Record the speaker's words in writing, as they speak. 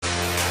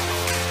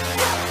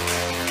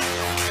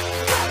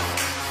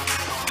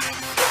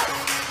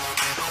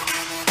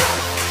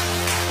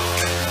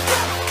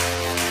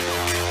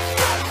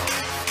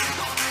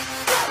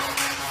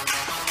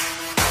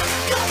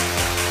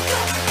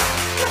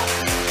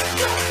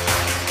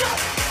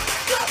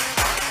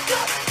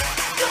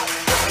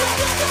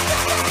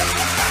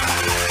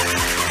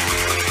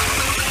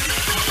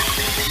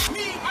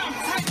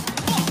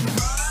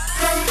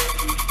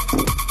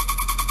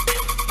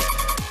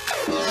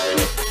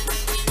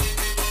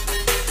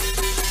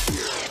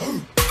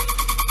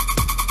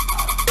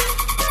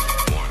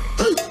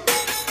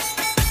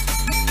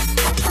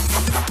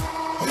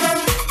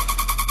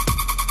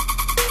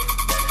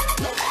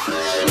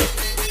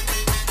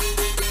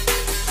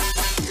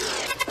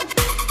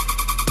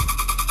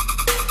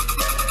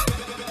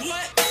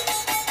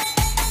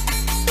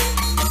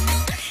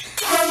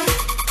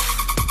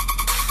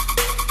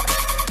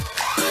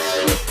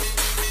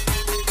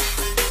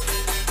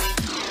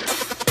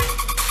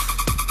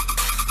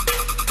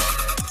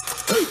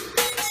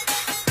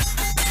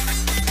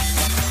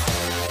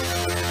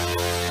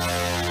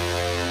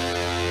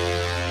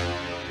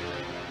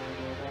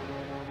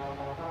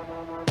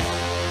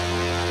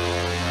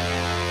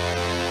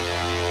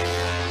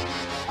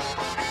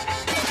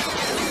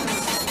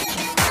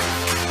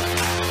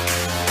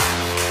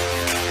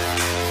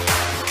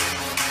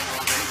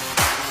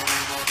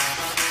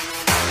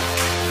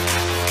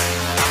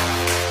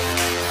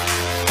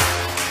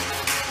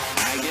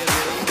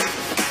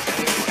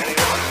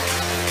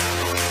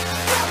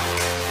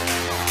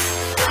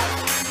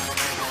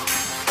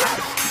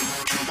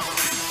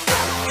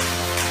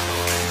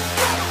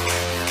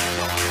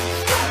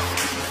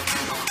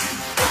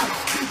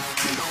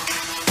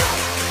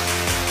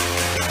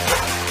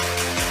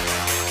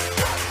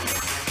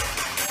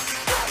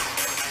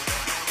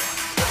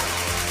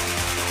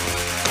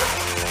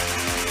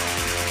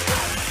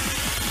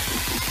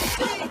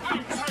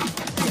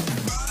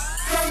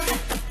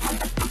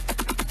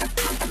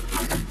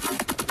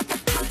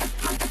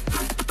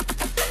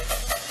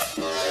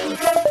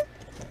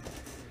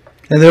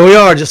And there we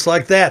are, just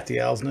like that,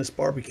 the Owl's Nest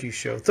Barbecue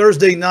Show.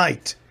 Thursday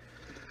night,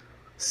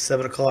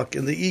 7 o'clock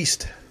in the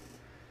east,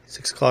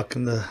 6 o'clock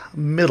in the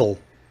middle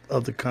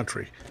of the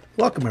country.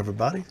 Welcome,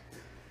 everybody.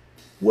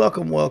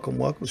 Welcome, welcome,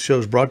 welcome. The show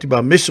is brought to you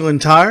by Michelin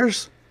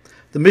Tires,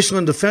 the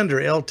Michelin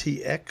Defender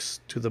LTX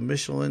to the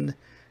Michelin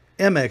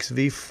MX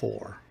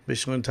V4.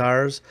 Michelin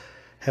Tires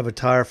have a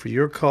tire for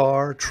your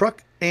car,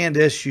 truck, and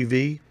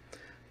SUV.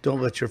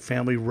 Don't let your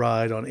family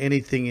ride on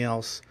anything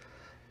else.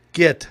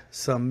 Get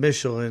some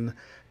Michelin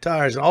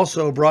Tires.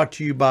 Also brought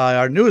to you by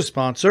our newest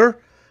sponsor,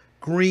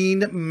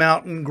 Green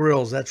Mountain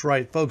Grills. That's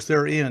right, folks,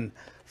 they're in.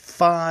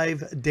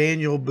 5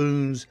 Daniel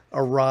Boones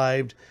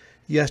arrived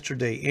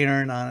yesterday.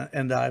 Aaron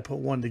and I put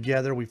one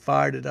together. We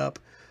fired it up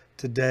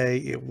today.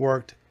 It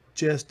worked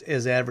just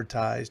as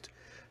advertised.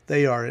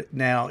 They are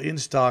now in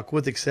stock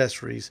with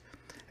accessories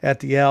at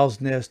the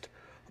Owl's Nest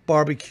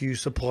Barbecue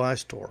Supply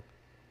Store.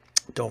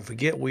 Don't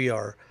forget, we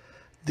are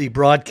the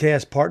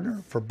broadcast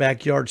partner for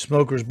Backyard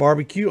Smokers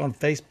Barbecue on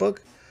Facebook.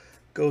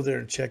 Go there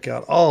and check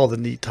out all the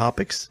neat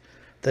topics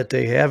that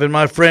they have. And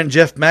my friend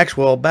Jeff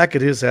Maxwell back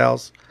at his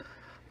house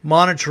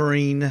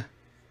monitoring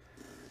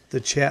the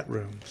chat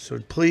room. So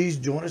please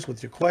join us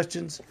with your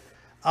questions.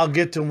 I'll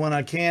get to them when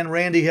I can.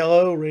 Randy,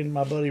 hello. Randy,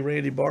 my buddy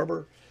Randy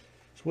Barber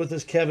is with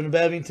us. Kevin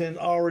Bevington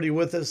already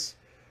with us.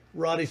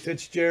 Roddy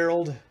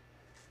Fitzgerald.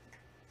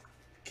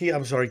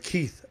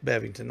 Keith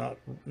Bevington,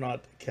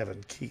 not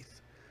Kevin.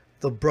 Keith,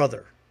 the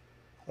brother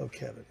of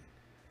Kevin.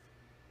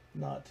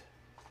 Not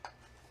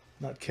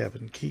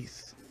Kevin,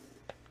 Keith.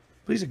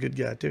 But he's a good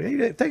guy too.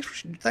 Hey,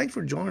 thanks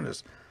for joining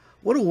us.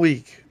 What a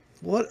week.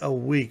 What a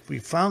week. We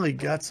finally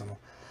got some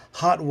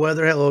hot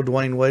weather. Hello,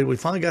 Dwayne Wade. We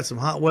finally got some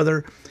hot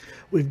weather.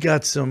 We've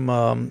got some,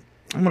 I'm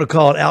going to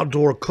call it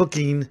outdoor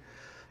cooking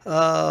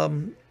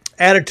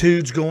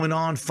attitudes going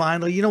on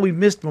finally. You know, we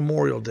missed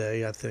Memorial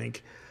Day, I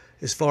think,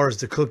 as far as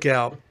the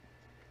cookout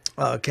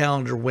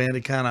calendar went.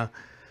 It kind of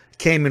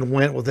came and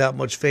went without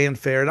much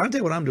fanfare. And I'll tell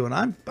you what I'm doing.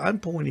 I'm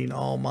pointing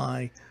all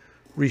my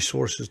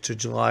resources to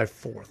July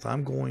 4th.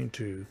 We're going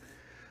to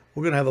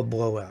have a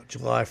blowout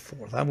July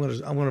 4th. I'm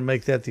going to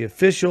make that the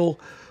official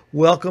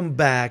welcome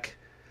back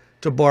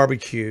to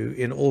barbecue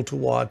in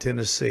Ooltewah,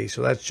 Tennessee.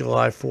 So that's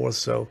July 4th.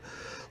 So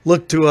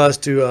look to us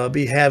to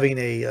be having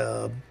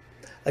a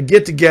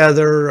get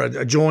together,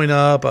 a join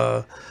up,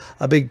 a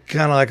big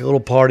kind of like a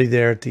little party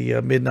there at the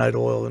Midnight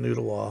Oil in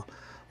Ooltewah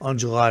on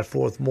July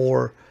 4th.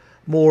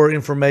 More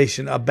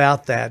information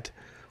about that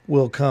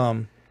will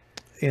come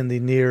in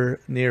the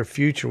near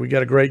future. We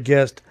got a great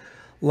guest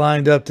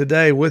lined up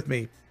today with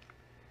me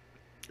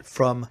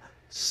from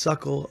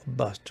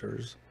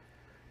Sucklebusters,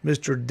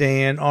 Mr.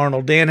 Dan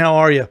Arnold. Dan, how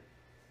are you?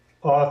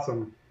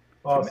 Awesome,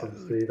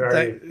 Steve. How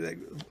are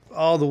you?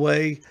 All the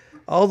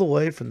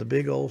way from the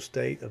big old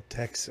state of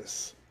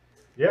Texas.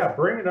 Yeah,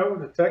 bring it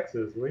over to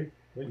Texas. We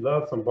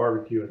love some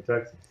barbecue in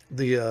Texas.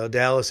 The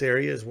Dallas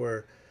area is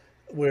where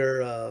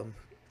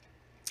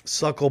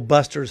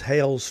Sucklebusters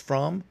hails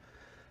from,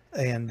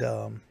 and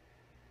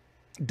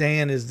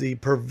Dan is the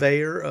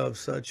purveyor of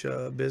such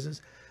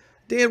business.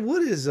 Dan,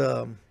 what is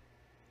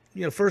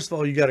first of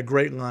all, you got a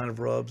great line of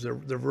rubs. They're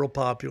real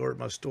popular at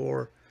my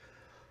store.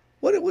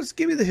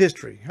 Give me the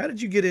history. How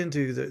did you get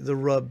into the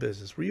rub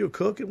business? Were you a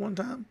cook at one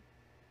time?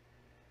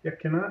 Yeah,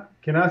 can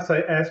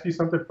I ask you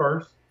something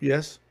first?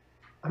 Yes.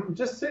 I'm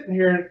just sitting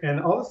here, and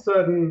all of a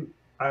sudden,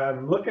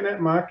 I'm looking at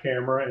my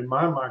camera and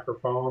my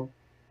microphone,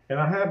 and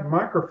I have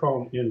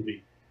microphone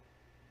envy.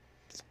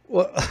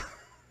 What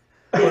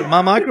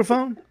my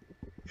microphone?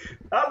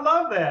 I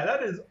love that.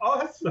 That is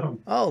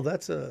awesome. Oh,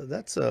 that's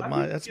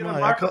my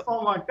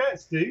microphone like that,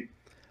 Steve.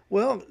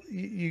 Well,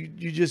 you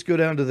just go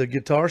down to the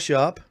guitar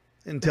shop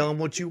and tell them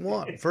what you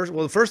want.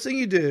 The first thing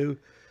you do,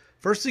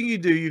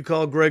 you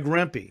call Greg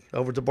Rempe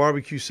over at the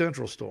Barbecue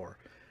Central store,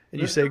 and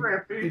you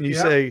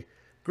say,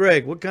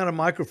 Greg, what kind of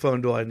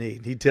microphone do I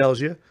need? He tells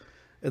you,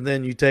 and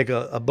then you take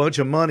a bunch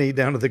of money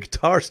down to the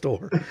guitar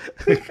store,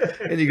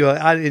 and you go,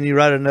 and you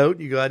write a note.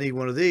 And you go, I need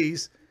one of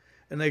these,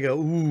 and they go,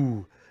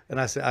 ooh. And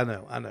I say, I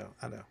know. And,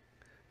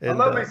 I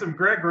love me some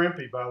Greg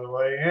Rempe, by the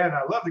way, and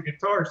I love the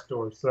guitar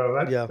store, so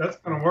that's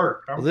going to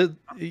work.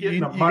 You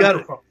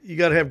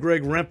got to have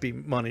Greg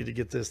Rempe money to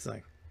get this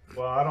thing.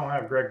 Well, I don't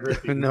have Greg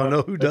Rempe.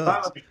 No, who does?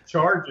 Let me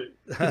charge it.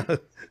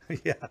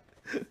 Yeah,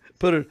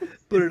 put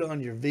it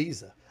on your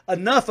Visa.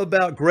 Enough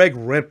about Greg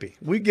Rempe.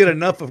 We get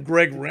enough of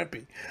Greg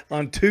Rempe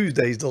on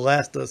Tuesdays to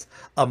last us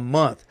a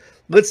month.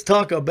 Let's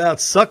talk about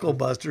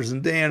Sucklebusters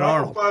and Dan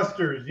Arnold.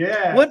 Sucklebusters,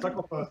 yeah.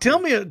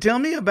 Sucklebusters. Tell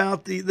me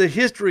about the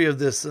history of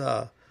this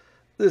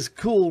this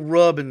cool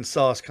rub and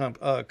sauce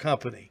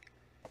company.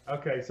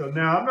 Okay, so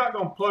now I'm not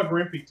going to plug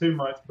Rempe too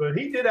much, but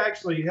he did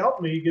actually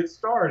help me get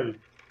started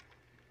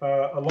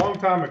a long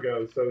time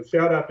ago. So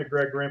shout out to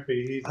Greg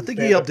Rempe. I think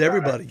he helped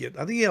everybody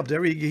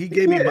He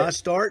gave me my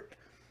start.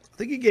 I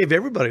think he gave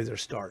everybody their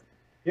start.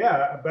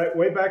 Yeah,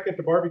 way back at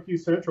the Barbecue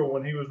Central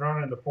when he was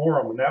running the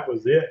forum, and that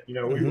was it. You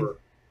know,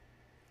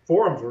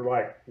 forums were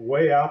like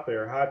way out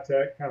there, high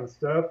tech kind of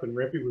stuff, and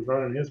Rempe was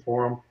running his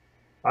forum.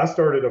 I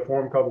started a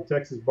forum called the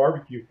Texas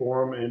Barbecue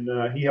Forum,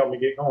 and he helped me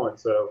get going.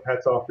 So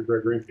hats off to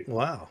Greg Renfrey.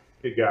 Wow.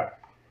 Good guy.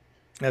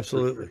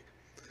 Absolutely.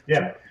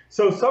 Yeah.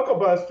 So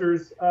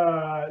Sucklebusters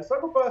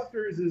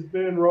has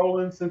been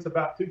rolling since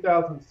about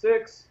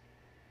 2006.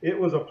 It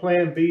was a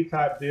Plan B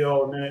type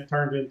deal, and then it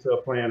turned into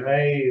a Plan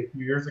A a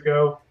few years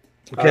ago.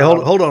 Okay,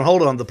 hold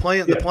on.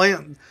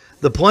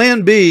 The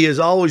plan B is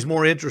always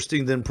more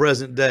interesting than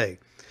present day.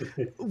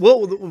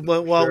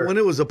 When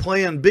it was a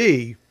Plan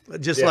B,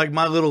 just like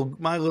my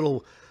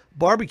little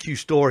barbecue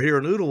store here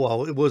in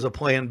Ooltewah, it was a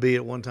Plan B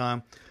at one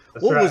time.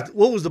 What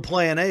was the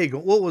Plan A?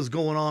 What was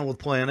going on with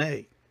Plan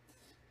A?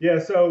 Yeah,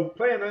 so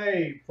Plan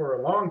A for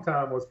a long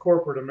time was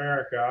corporate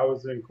America. I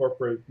was in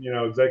corporate,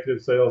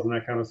 executive sales and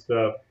that kind of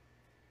stuff,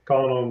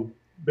 calling on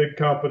big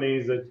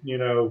companies that,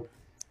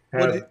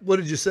 What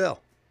did you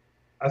sell?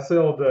 I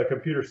sold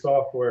computer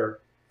software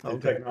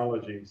and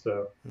technology.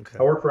 So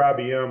I work for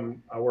IBM.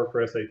 I work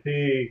for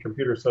SAP,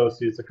 Computer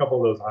Associates, a couple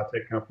of those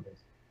high-tech companies.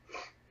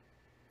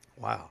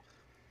 Wow.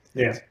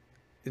 Yeah.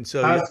 And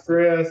so high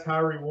stress, high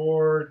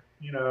reward,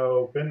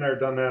 been there,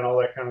 done that, all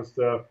that kind of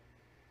stuff.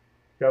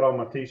 Got all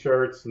my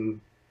T-shirts, and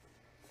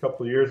a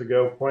couple of years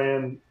ago,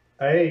 Plan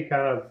A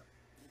kind of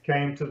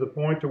came to the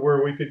point to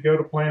where we could go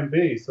to Plan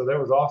B. So that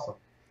was awesome.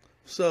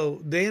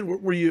 So, Dan,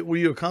 were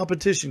you a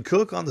competition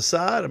cook on the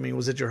side? I mean,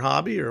 was it your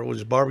hobby, or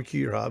was barbecue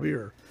your hobby,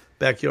 or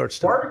backyard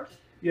stuff?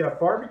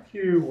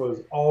 Barbecue was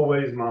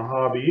always my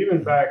hobby,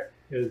 even back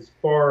as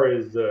far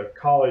as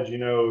college.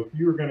 If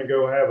you were going to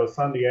go have a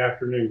Sunday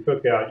afternoon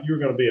cookout, you were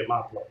going to be at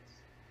my place.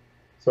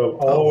 So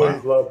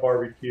always loved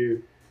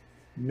barbecue.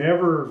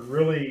 Never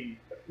really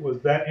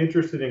was that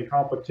interested in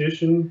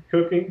competition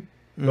cooking,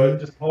 but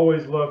just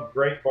always loved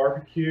great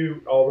barbecue.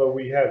 Although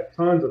we have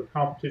tons of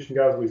competition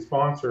guys we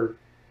sponsor.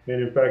 And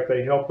in fact,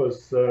 they help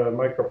us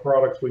make the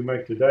products we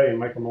make today and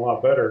make them a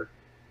lot better.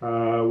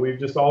 We've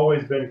just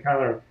always been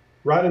kind of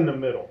right in the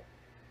middle.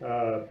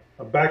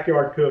 A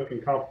backyard cook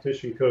and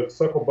competition cook.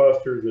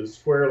 Sucklebusters is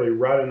squarely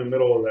right in the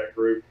middle of that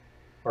group.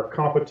 Our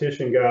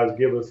competition guys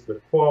give us the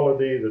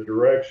quality, the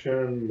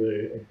direction,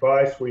 the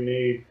advice we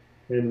need.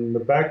 And the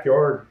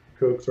backyard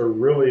cooks are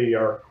really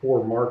our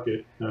core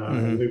market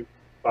who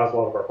buys a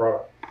lot of our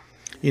product.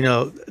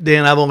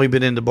 Dan, I've only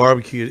been into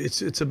barbecue.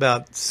 It's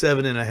about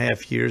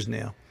 7.5 years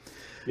now.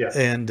 Yeah.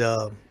 And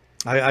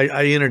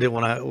I entered it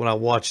when I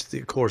watched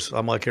of course,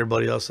 I'm like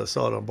everybody else. I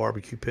saw it on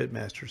Barbecue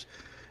Pitmasters.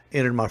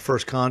 Entered my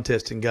first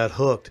contest and got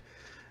hooked,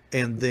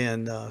 and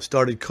then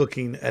started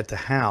cooking at the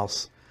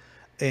house.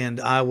 And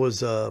I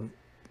was a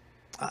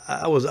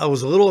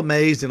little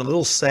amazed and a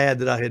little sad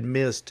that I had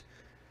missed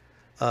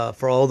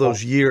for all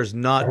those years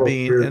not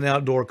being an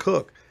outdoor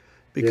cook,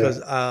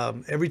 because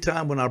every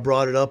time when I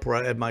brought it up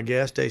at my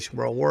gas station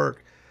where I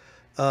work,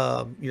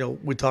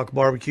 we talk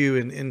barbecue,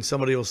 and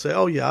somebody will say,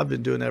 "Oh yeah, I've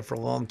been doing that for a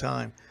long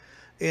time,"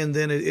 and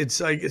then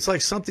it's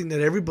like something that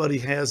everybody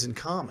has in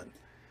common,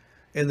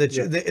 and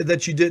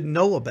that you didn't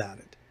know about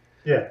it.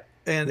 Yeah.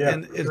 And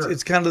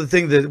it's kind of the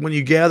thing that when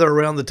you gather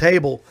around the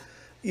table,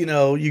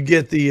 you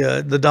get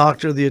the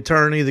doctor, the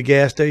attorney, the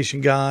gas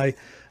station guy,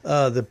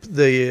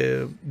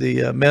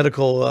 the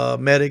medical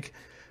medic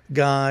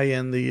guy,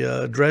 and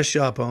the dress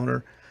shop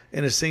owner,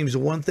 and it seems the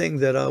one thing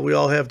that we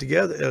all have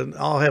together and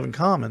all have in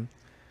common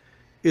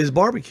is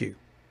barbecue.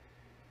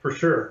 For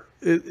sure.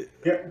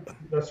 Yeah,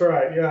 that's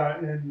right. Yeah,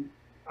 and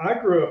I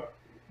grew up.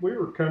 We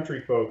were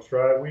country folks,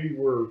 right? We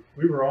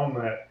were on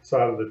that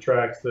side of the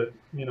tracks that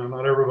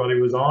not everybody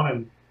was on,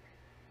 and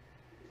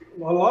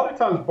a lot of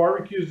times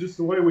barbecue is just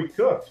the way we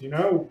cooked.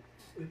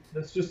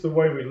 That's just the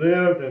way we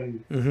lived,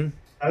 and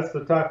that's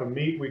the type of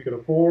meat we could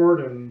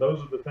afford, and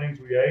those are the things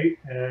we ate,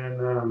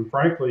 and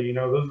frankly,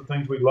 those are the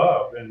things we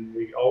love, and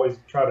we always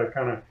try to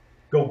kind of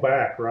go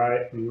back,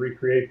 right, and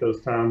recreate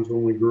those times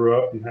when we grew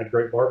up and had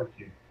great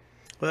barbecue.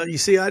 Well, you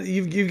see,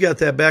 you've got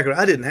that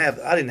background. I didn't have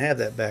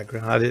that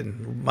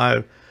background.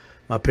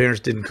 My parents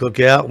didn't cook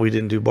out. We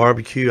didn't do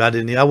barbecue. I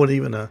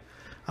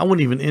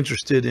wasn't even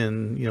interested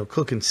in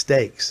cooking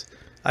steaks.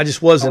 I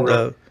just wasn't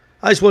a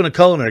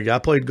culinary guy. I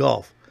played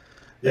golf,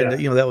 and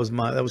that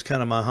was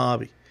kind of my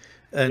hobby.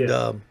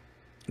 And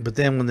but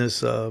then when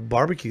this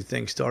barbecue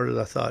thing started,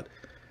 I thought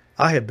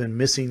I have been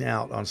missing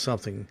out on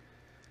something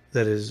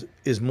that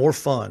is more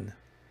fun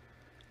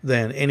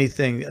than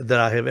anything that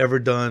I have ever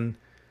done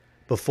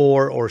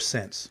before or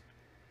since.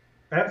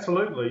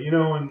 Absolutely.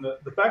 And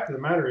the fact of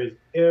the matter is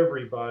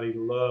everybody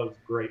loves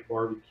great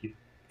barbecue.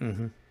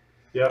 Mm-hmm.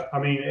 Yeah, I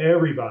mean,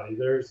 everybody.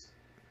 There's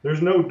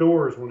no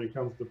doors when it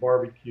comes to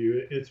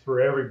barbecue. It's for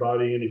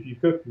everybody. And if you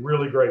cook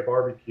really great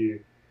barbecue,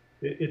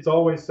 it's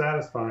always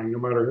satisfying no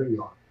matter who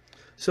you are.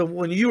 So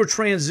when you were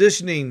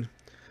transitioning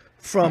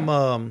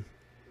from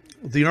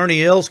the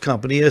Ernie Els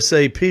company,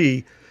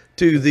 SAP,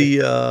 to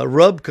the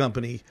rub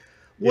company,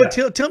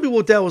 tell me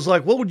what that was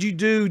like. What would you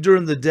do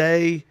during the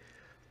day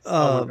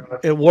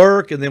at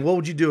work, and then what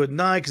would you do at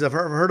night? Because I've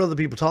heard other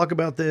people talk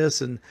about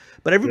this,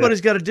 but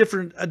everybody's got a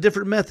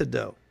different method,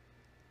 though.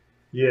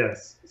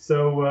 Yes.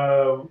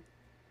 So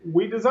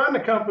we designed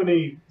the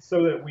company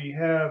so that we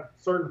have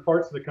certain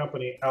parts of the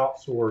company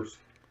outsourced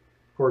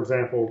for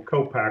example,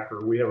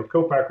 co-packer. We have a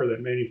co-packer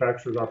that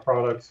manufactures our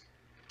products.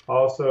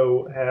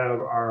 Also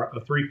have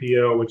a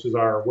 3PL, which is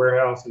our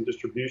warehouse and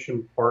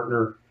distribution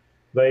partner.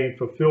 They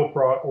fulfill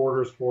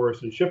orders for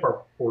us and ship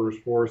our orders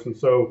for us. And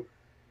so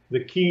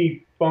the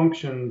key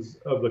functions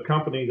of the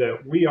company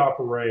that we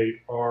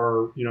operate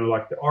are,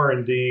 like the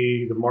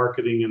R&D, the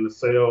marketing, and the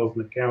sales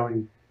and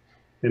accounting,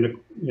 and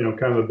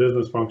kind of the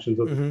business functions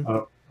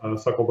of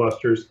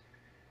Sucklebusters.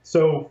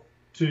 So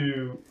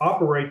to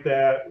operate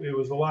that, it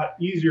was a lot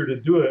easier to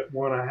do it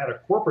when I had a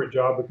corporate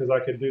job, because I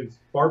could do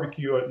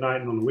barbecue at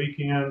night and on the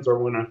weekends, or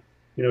when I,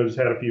 just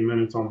had a few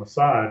minutes on the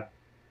side.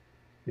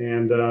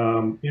 And,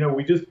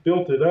 we just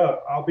built it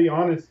up. I'll be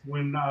honest,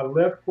 when I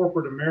left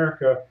corporate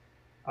America,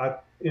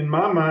 in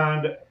my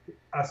mind,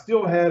 I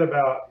still had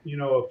about,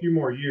 a few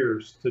more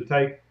years to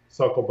take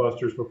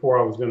Sucklebusters before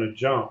I was going to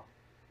jump.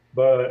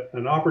 But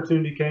an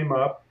opportunity came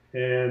up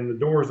and the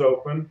doors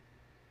opened.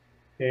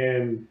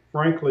 And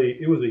frankly,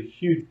 it was a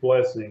huge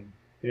blessing,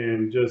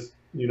 and just,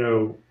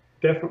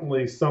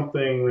 definitely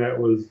something that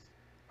was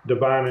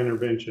divine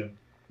intervention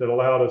that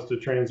allowed us to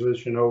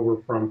transition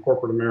over from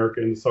corporate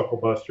America into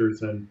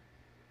Sucklebusters, and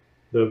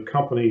the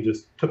company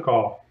just took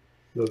off.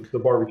 The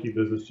barbecue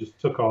business just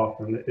took off,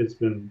 and it's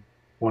been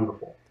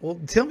wonderful. Well,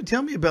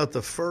 tell me about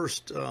the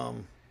first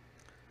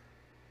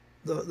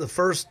the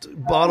first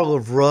bottle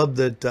of rub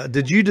that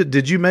did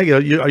you make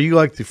it? Are you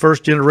like the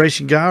first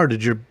generation guy, or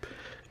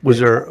was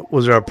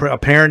there a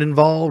parent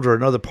involved or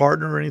another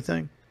partner or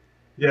anything?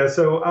 Yeah,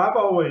 so I've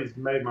always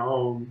made my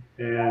own,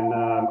 and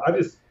I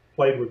just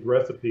played with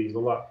recipes a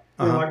lot,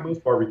 like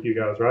most barbecue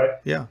guys, right?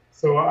 Yeah.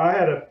 So I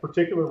had a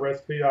particular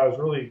recipe I was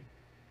really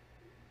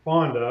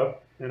fond of,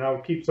 and I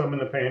would keep some in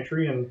the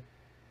pantry. And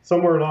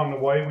somewhere along the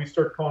way, we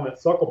started calling it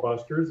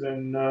Sucklebusters,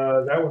 and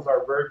that was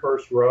our very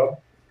first rub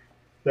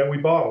that we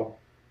bottled.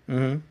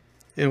 Mm-hmm.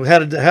 And how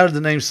did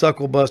the name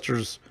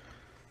Sucklebusters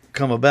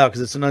come about?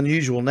 Because it's an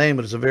unusual name,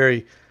 but it's a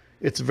very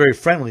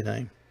friendly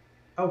name.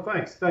 Oh,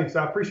 thanks.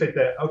 I appreciate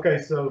that. Okay,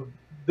 so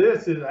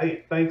this is,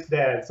 hey, thanks,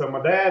 Dad. So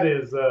my dad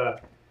is the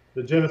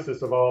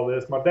genesis of all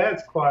this. My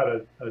dad's quite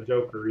a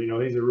joker.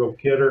 He's a real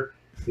kidder.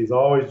 He's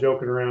always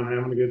joking around,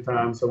 having a good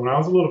time. So when I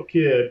was a little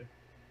kid,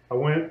 I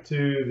went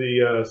to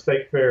the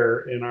state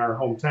fair in our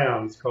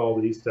hometown. It's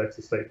called the East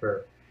Texas State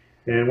Fair.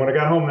 And when I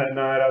got home that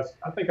night,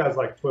 I think I was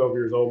like 12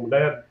 years old. My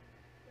dad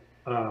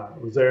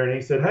was there, and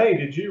he said, "Hey,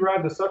 did you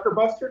ride the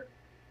Sucklebusters?"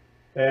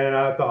 And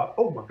I thought,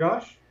 "Oh my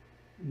gosh,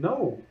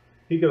 no."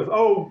 He goes,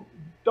 "Oh,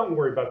 don't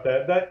worry about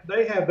that. That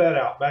they have that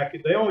out back.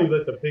 They only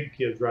let the big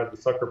kids ride the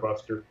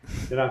Sucklebusters."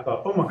 And I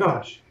thought, "Oh my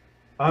gosh,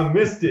 I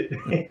missed it."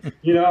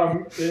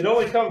 It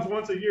only comes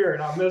once a year,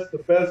 and I missed the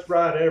best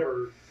ride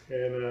ever.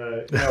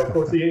 And of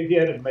course, he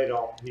hadn't made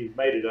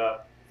it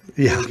up.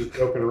 Yeah, he was just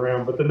joking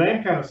around. But the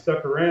name kind of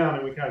stuck around,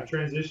 and we kind of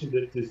transitioned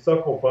it to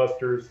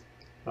Sucklebusters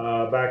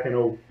back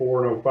in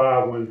 04 and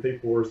 05, when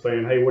people were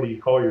saying, "Hey, what do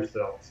you call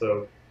yourself?"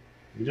 So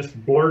we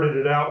just blurted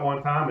it out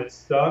one time. It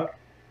stuck.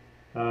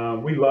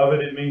 We love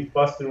it. It means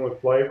busting with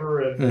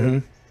flavor,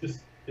 and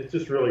it's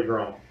just really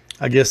grown.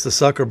 I guess the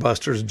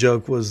Sucklebusters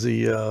joke was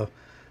the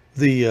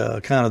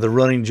kind of the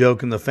running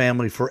joke in the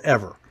family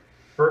forever.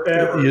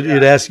 Forever.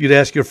 You'd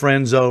ask your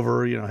friends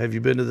over. Have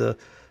you been to the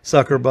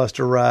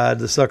Sucklebuster ride,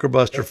 the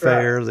Sucklebusters That's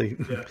fair? Right.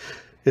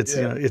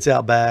 It's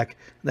out back,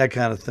 that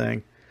kind of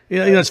thing.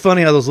 It's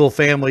funny how those little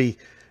family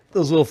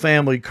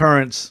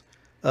currents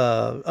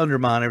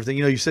undermine everything.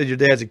 You said your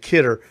dad's a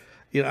kidder.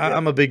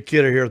 I'm a big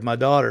kidder here with my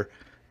daughter,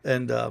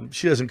 and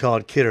she doesn't call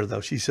it kidder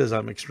though. She says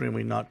I'm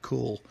extremely not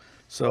cool.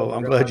 So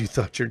I'm glad you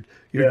thought your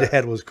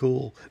dad was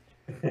cool.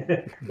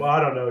 Well,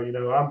 I don't know.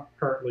 I'm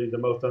currently the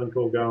most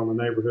uncool guy in the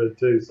neighborhood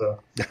too. So,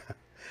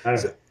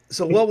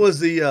 so what was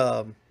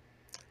the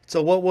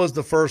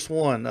first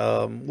one?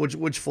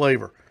 Which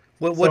flavor?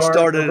 What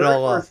started it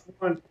all off?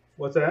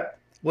 What's that?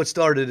 What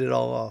started it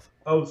all off?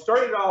 Oh, it's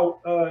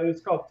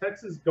called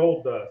Texas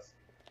Gold Dust.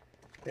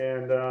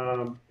 And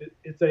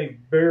it's a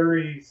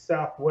very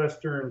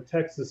southwestern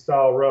Texas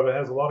style rub. It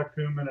has a lot of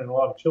cumin and a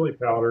lot of chili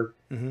powder.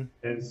 Mm-hmm.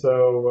 And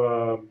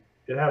so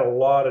it had a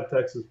lot of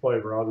Texas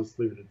flavor. I'll just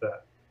leave it at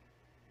that.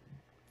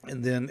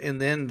 And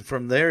then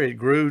from there it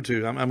grew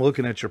to, I'm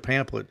looking at your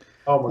pamphlet.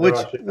 Oh my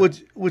gosh. Yeah.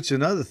 Which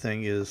another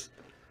thing is,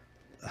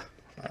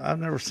 I've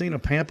never seen a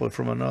pamphlet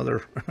from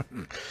another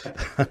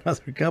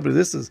company.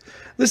 This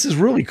is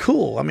really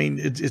cool. I mean,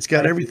 it's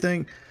got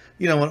everything.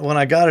 When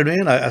I got it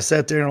in, I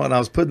sat there, and when I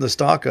was putting the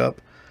stock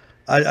up,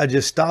 I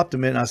just stopped a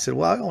minute, and I said,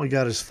 "Well, I only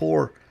got his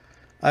four."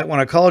 When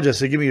I called you, I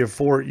said, "Give me your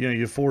four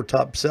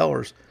top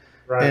sellers."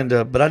 Right. And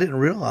but I didn't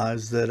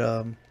realize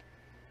that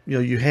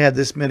you had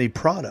this many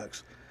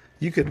products.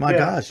 You could,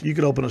 gosh, you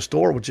could open a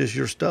store with just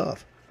your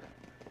stuff.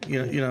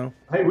 Hey,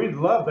 we'd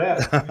love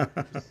that.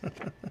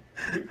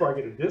 We'd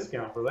probably get a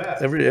discount for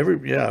that.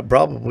 Yeah,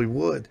 probably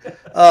would.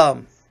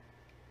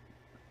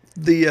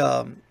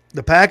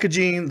 The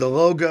packaging, the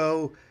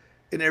logo,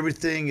 and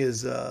everything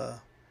is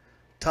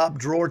top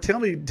drawer. Tell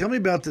me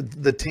about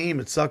the team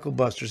at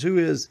Sucklebusters.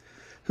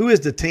 Who is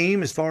the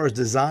team as far as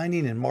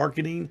designing and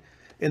marketing?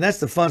 And that's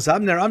the fun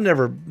side. I'm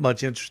never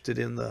much interested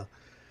in the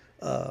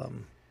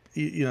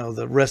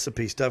the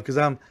recipe stuff, because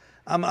I'm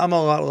a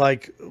lot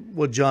like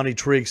what Johnny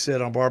Trigg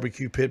said on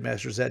Barbecue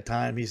Pitmasters that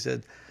time. He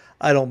said,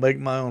 I don't make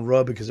my own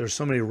rub because there's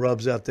so many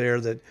rubs out there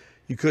that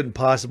you couldn't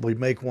possibly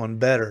make one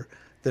better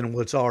than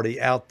what's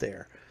already out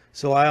there.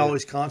 So I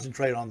always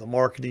concentrate on the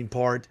marketing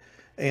part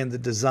and the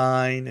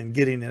design and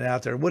getting it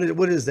out there.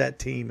 What is that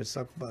team at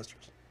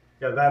Sucklebusters?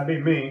 Yeah, that'd be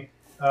me.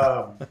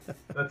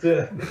 That's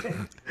it.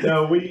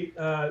 No,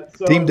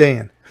 so Team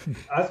Dan.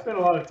 I spend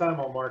a lot of time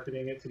on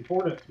marketing. It's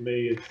important to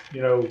me. It's,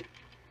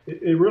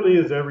 it really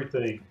is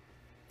everything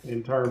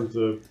in terms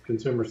of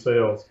consumer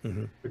sales,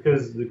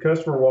 because the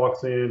customer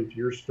walks into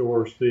your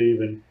store,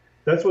 Steve, and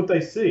that's what they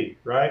see,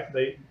 right?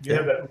 You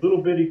have that little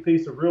bitty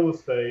piece of real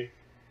estate,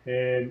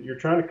 and you're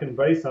trying to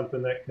convey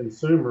something that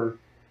consumer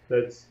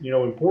that's,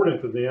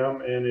 important to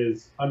them and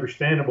is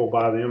understandable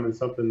by them, and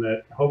something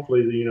that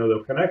hopefully,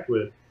 they'll connect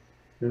with.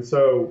 And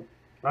so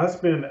I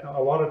spend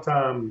a lot of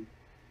time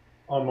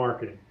on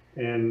marketing,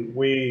 and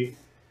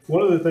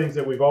one of the things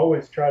that we've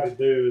always tried to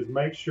do is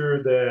make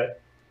sure that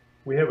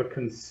we have a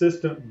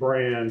consistent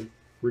brand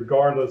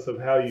regardless of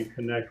how you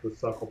connect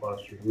with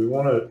Sucklebusters. We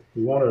want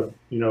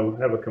to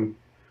have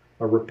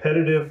a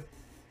repetitive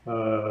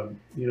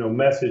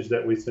message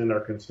that we send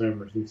our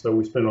consumers, and so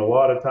we spend a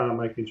lot of time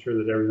making sure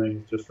that everything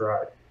is just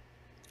right.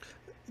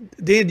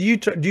 Dan, do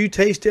you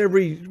taste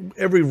every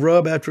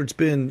rub after it's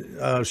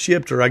been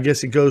shipped, or I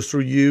guess it goes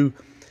through you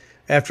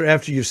after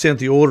you've sent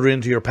the order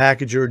into your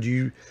packager? Do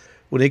you,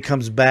 when it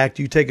comes back,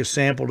 do you take a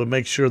sample to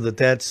make sure that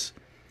that's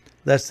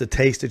the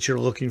taste that you're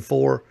looking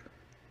for?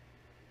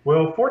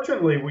 Well,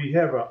 fortunately, we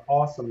have an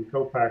awesome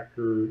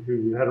co-packer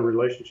who we had a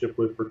relationship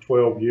with for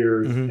 12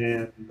 years,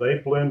 and they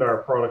blend our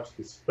products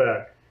to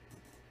spec,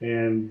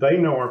 and they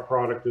know our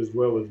product as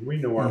well as we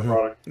know our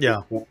product.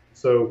 Yeah.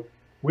 So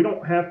we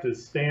don't have to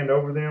stand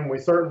over them. We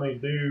certainly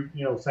do,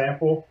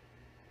 sample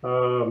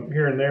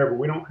here and there, but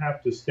we don't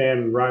have to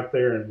stand right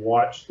there and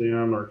watch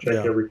them or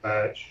check every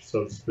batch,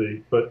 so to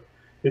speak. But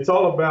it's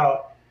all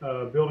about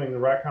building the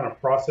right kind of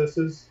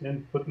processes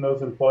and putting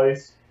those in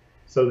place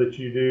so that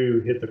you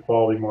do hit the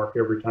quality mark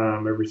every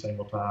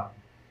single time.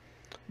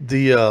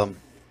 The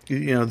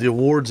the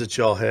awards that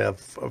y'all have: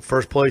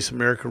 first place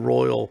American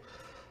Royal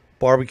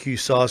Barbecue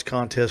Sauce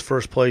Contest,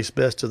 first place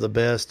Best of the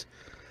Best,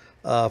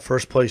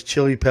 first place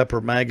Chili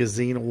Pepper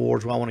Magazine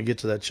Awards. Well, I want to get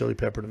to that chili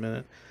pepper in a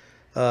minute.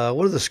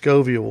 What are the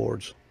Scovie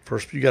Awards?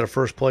 You got a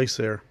first place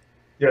there.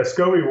 Yeah,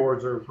 Scovie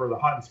Awards are for the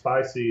hot and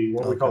spicy,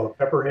 what we call the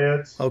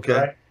pepperheads.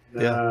 Okay.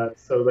 Right?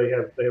 So they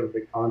have a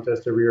big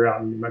contest every year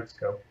out in New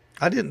Mexico.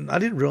 I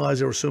didn't realize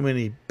there were so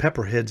many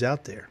pepperheads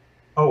out there.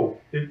 Oh,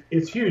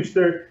 it's huge.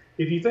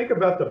 If you think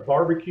about the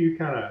barbecue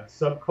kind of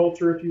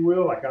subculture, if you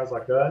will, like guys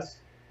like us,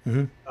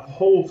 a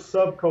whole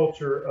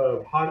subculture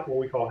of what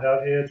we call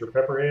hotheads or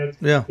pepperheads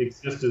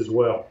exists as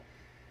well.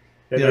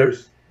 And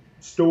there's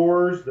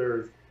stores,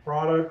 there's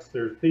products,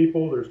 there's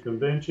people, there's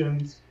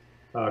conventions,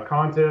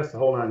 contests, the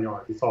whole 9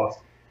 yards. It's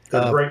awesome.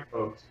 They're great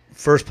folks.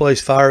 First place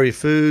Fiery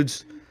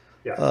Foods.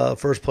 Yeah.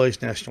 First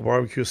place National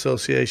Barbecue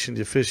Association,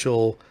 the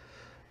official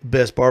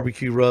Best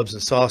Barbecue Rubs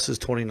and Sauces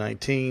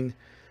 2019,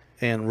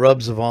 and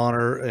Rubs of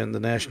Honor and the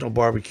National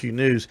Barbecue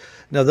News.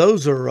 Now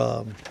those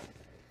are,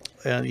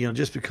 and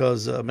just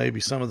because maybe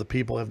some of the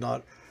people have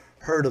not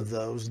heard of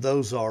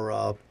those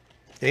are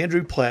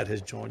Andrew Platt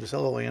has joined us.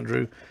 Hello,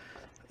 Andrew.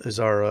 Is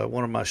our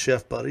one of my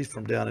chef buddies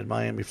from down in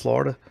Miami,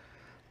 Florida.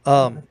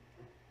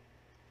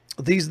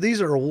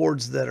 These are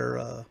awards that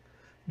are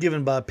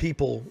given by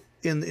people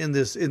in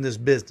this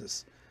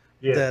business.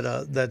 Yes.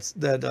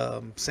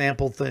 that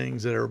sample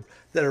things that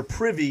are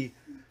privy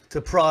to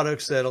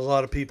products that a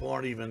lot of people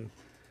aren't even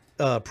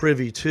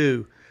privy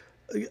to.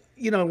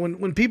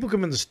 When people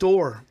come in the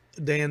store,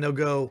 Dan, they'll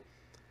go,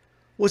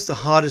 "What's the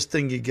hottest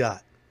thing you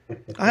got?"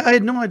 I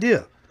had no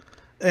idea,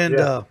 and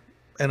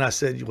I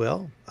said,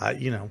 "Well, I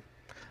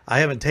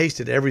haven't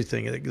tasted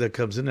everything that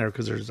comes in there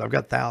because I've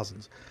got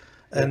thousands,"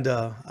 and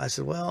I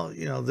said, "Well,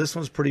 this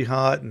one's pretty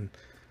hot," and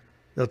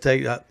they'll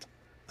take that.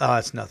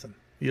 It's nothing.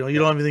 You don't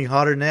have anything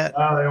hotter than that?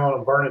 Oh, they want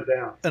to burn it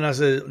down. And I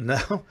said,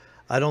 no,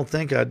 I don't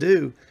think I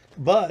do.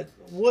 But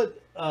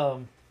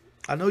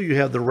I know you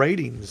have the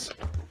ratings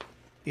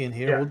in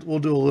here. Yeah.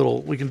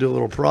 We can do a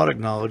little product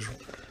knowledge.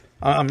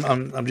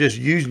 I'm just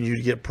using you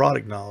to get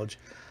product knowledge.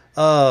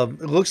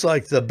 It looks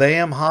like the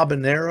BAM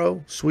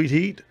Habanero Sweet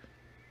Heat.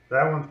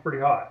 That one's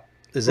pretty hot.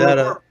 Is that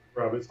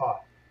rub? It's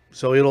hot.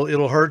 So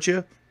it'll hurt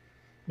you?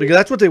 Because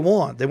that's what they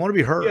want. They want to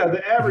be hurt. Yeah,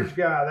 the average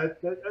guy,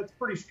 that's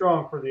pretty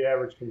strong for the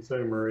average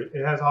consumer.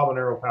 It has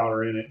habanero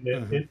powder in it,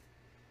 and it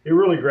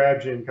really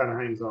grabs you and kind of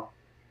hangs on.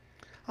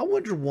 I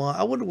wonder why.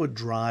 I wonder what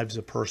drives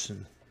a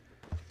person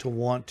to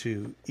want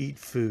to eat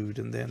food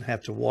and then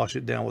have to wash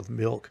it down with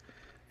milk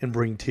and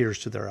bring tears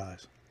to their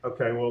eyes.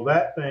 Okay, well,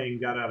 that thing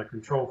got out of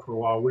control for a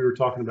while. We were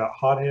talking about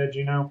hotheads,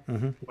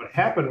 What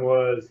happened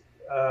was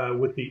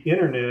with the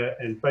internet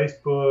and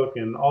Facebook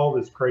and all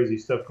this crazy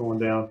stuff going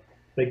down,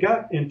 they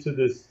got into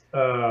this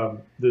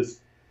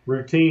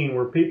routine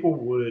where people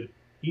would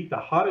eat the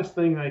hottest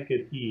thing they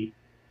could eat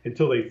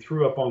until they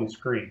threw up on the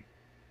screen.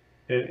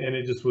 and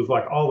it just was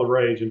like all the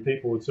rage, and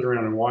people would sit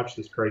around and watch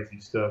this crazy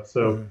stuff.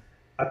 So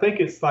I think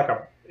it's like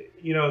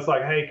it's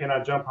like, hey, can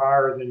I jump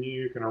higher than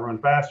you? Can I run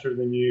faster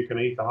than you? Can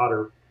I eat the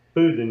hotter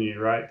food than you?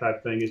 Right,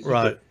 type thing. It's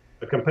just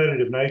a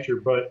competitive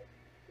nature. But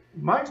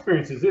my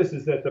experience is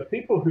that the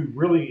people who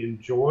really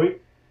enjoy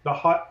the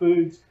hot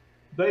foods,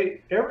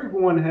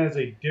 everyone has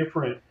a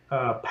different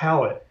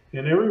palate,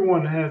 and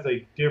everyone has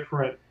a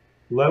different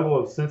level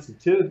of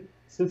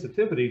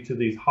sensitivity to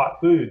these hot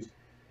foods.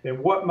 And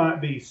what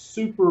might be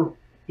super,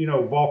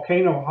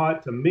 volcano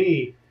hot to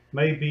me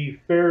may be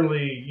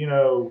fairly,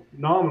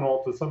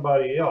 nominal to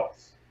somebody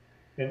else.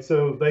 And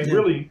so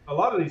a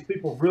lot of these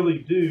people really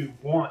do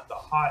want the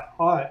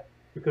hot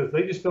because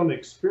they just don't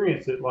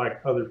experience it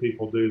like other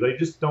people do. They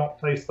just don't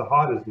taste the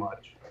hot as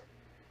much.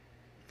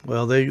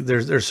 Well,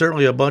 there's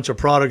certainly a bunch of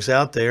products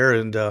out there,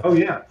 and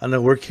I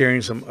know we're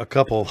carrying a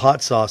couple of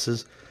hot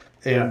sauces,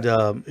 and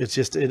it's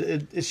just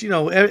it's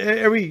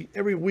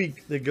every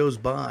week that goes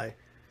by,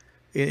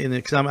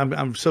 and cause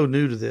I'm so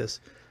new to this,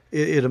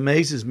 it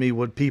amazes me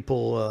what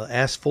people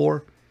ask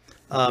for,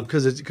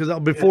 because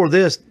before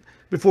this,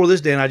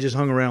 Dan, I just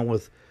hung around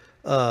with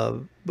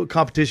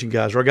competition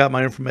guys, where I got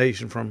my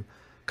information from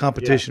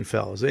competition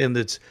fellas,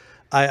 and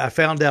I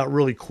found out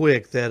really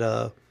quick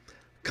that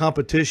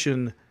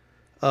competition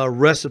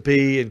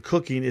recipe and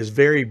cooking is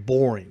very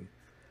boring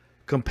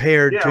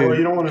compared to. Well,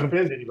 you don't want to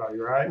offend anybody,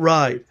 right?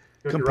 Right.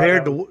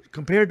 Compared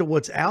to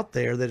what's out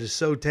there that is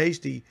so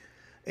tasty,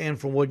 and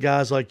from what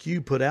guys like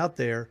you put out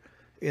there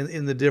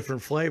in the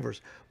different flavors.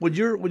 When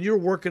you're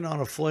working on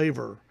a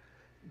flavor,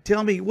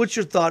 tell me, what's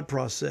your thought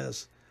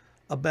process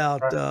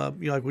about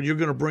like when you're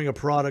going to bring a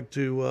product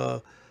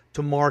to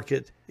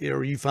market,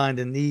 or you find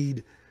a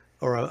need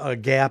or a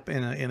gap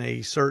in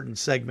a certain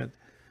segment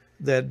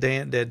that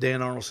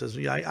Dan Arnold says,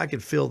 I can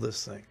fill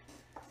this thing.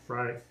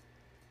 Right.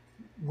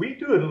 We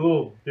do it a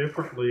little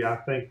differently, I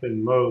think,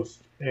 than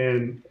most.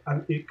 And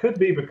it could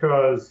be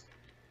because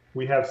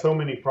we have so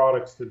many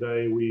products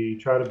today. We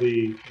try to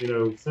be,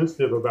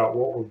 sensitive about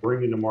what we're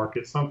bringing to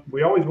market.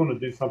 We always want to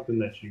do something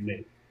that's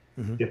unique,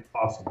 if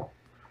possible.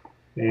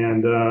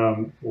 And,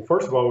 well,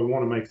 first of all, we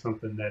want to make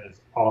something that is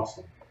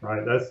awesome,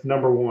 right? That's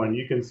number one.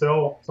 You can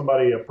sell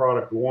somebody a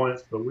product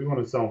once, but we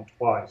want to sell them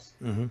twice.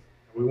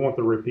 We want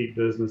the repeat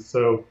business.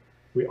 So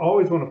we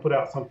always want to put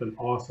out something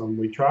awesome.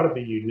 We try to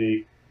be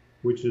unique,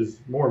 which is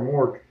more and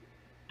more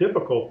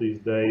difficult these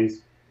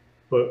days.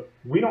 But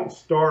we don't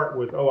start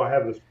with, I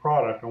have this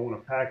product, I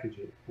want to package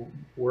it.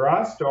 Where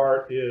I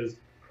start is,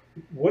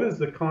 what is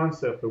the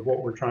concept of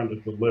what we're trying to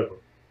deliver?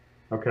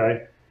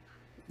 Okay?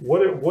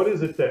 What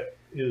is it that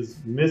is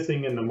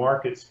missing in the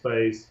market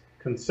space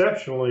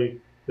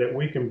conceptually that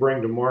we can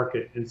bring to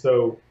market? And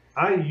so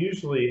I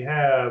usually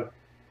have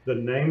the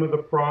name of the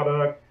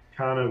product,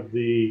 kind of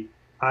the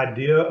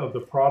idea of the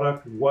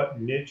product,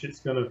 what niche it's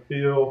going to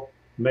fill,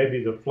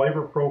 maybe the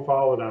flavor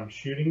profile that I'm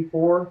shooting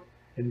for,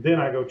 and then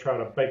I go try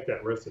to bake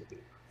that recipe.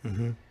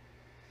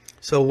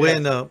 So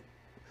when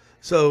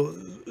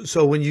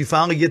so when you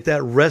finally get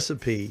that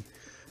recipe,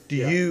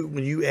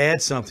 when you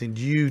add something,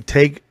 do you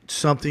take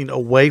something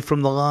away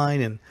from the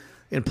line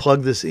and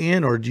plug this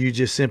in, or do you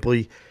just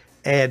simply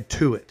add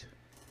to it?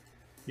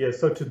 Yeah,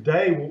 so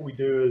today what we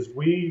do is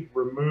we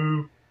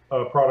remove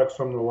products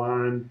from the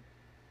line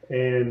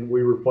and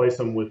we replace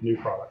them with new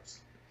products.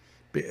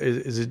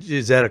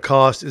 Is that a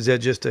cost? Is that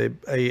just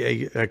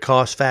a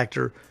cost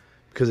factor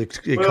because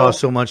it costs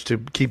so much to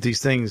keep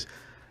these things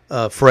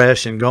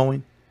fresh and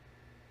going?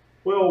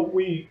 Well,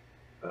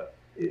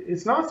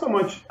 it's not so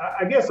much.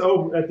 I guess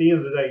at the end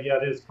of the day,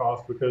 it is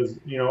cost because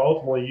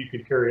ultimately you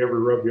could carry every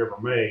rub you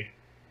ever made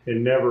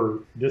and never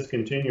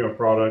discontinue a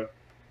product.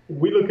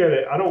 We look at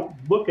it. I don't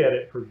look at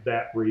it for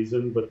that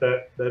reason, but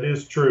that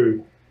is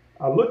true.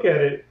 I look at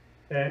it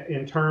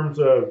in terms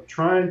of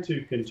trying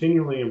to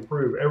continually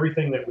improve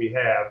everything that we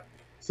have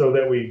so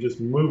that we just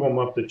move them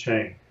up the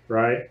chain,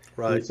 right?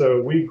 Right. And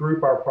so we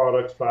group our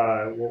products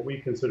by what we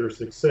consider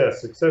success.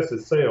 Success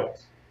is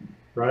sales,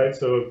 right?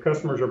 So if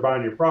customers are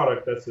buying your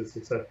product, that's a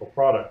successful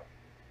product.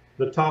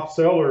 The top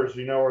sellers,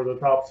 are the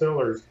top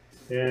sellers,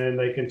 and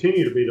they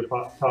continue to be the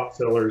top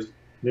sellers.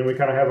 And then we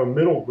kind of have a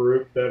middle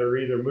group that are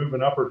either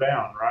moving up or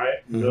down, right?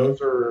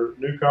 Those are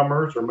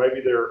newcomers, or maybe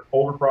they're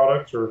older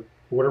products, or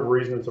for whatever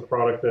reason, it's a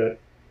product that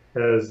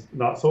has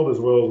not sold as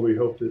well as we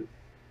hoped it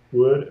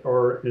would.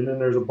 And then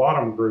there's a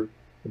bottom group.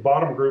 The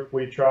bottom group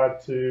we try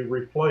to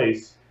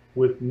replace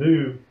with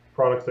new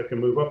products that can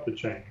move up the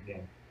chain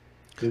again.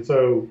 And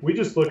so we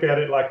just look at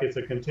it like it's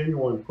a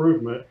continual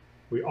improvement.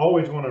 We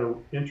always want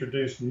to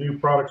introduce new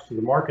products to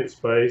the market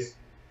space,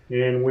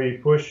 and we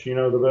push,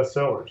 the best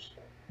sellers.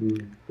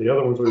 And the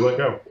other ones we let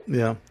go.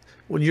 Yeah.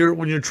 When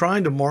you're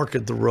trying to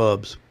market the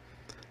rubs,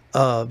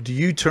 do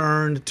you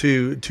turn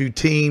to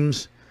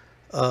teams,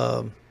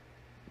 and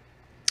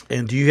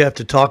do you have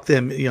to talk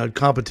them,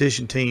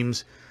 competition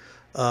teams,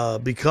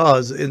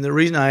 because, and the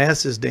reason I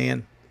ask this,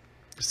 Dan,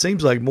 it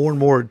seems like more and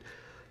more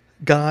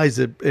guys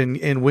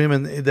and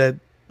women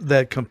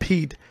that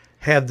compete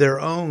have their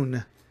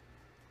own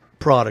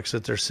products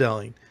that they're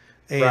selling,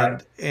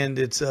 and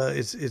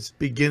it's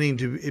beginning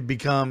to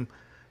become.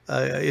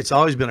 It's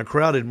always been a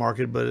crowded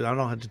market, but I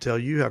don't have to tell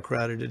you how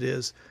crowded it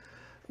is.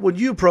 When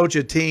you approach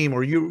a team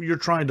or you're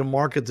trying to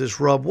market this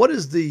rub, what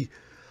is the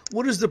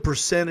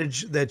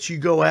percentage that you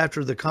go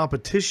after the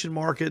competition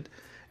market,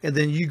 and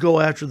then you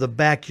go after the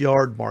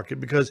backyard market?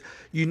 Because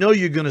you know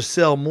you're going to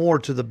sell more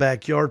to the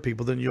backyard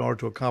people than you are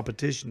to a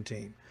competition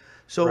team.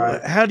 So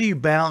how do you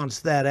balance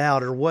that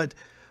out, or what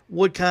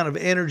kind of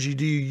energy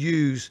do you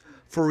use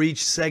for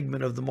each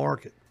segment of the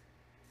market?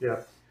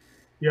 Yeah,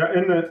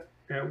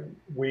 and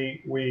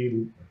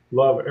we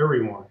love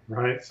everyone,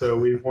 right? So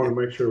we want to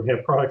make sure we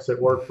have products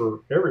that work for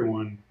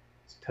everyone's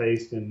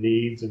taste and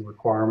needs and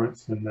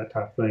requirements and that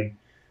type of thing.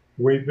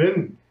 We've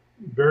been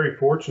very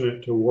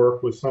fortunate to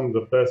work with some of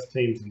the best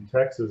teams in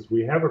Texas.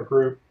 We have a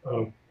group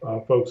of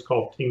folks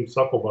called Team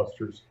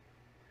Sucklebusters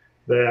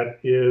that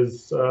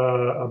is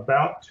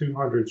about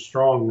 200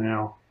 strong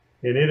now.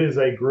 And it is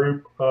a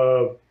group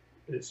of,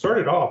 it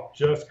started off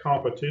just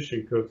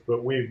competition cooks,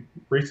 but we've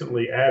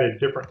recently added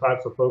different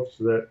types of folks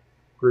to that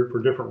group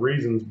for different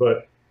reasons.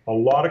 But a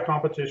lot of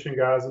competition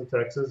guys in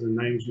Texas, and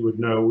names you would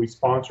know. We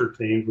sponsor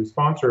teams. We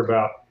sponsor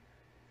about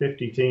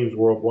 50 teams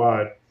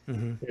worldwide.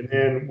 Mm-hmm. And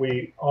then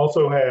we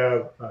also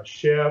have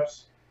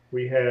chefs,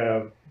 we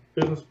have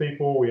business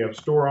people, we have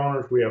store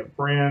owners, we have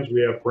friends,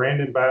 we have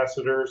brand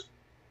ambassadors,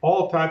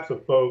 all types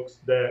of folks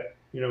that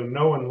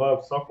know and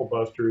love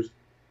Sucklebusters.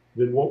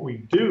 Then what we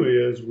do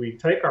is we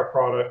take our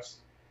products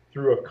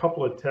through a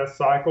couple of test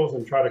cycles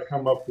and try to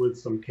come up with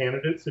some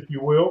candidates, if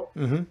you will,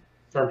 in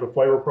terms of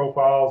flavor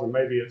profiles, and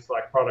maybe it's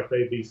like product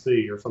A, B,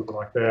 C or something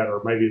like that,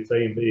 or maybe it's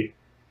A and B.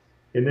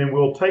 And then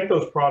we'll take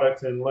those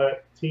products and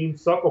let Team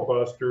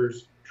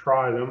Sucklebusters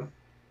try them,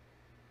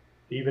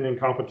 even in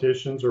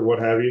competitions or what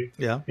have you.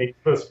 Yeah. And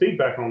give us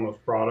feedback on those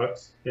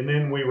products. And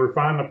then we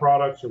refine the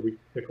products, or we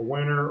pick a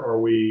winner,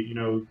 or we,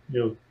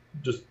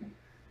 just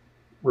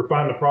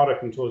refine the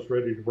product until it's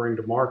ready to bring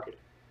to market.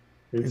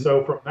 And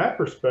so from that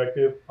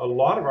perspective, a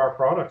lot of our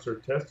products are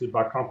tested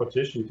by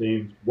competition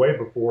teams way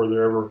before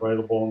they're ever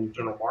available in the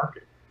general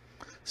market.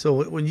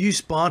 So when you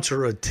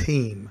sponsor a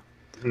team,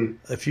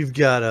 if you've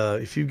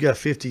got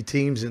 50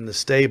 teams in the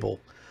stable,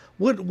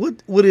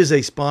 what is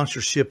a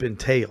sponsorship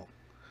entail?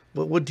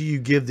 What do you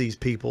give these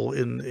people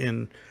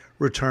in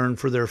return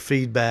for their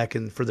feedback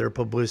and for their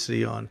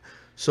publicity on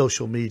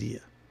social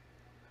media?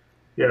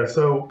 Yeah,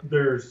 so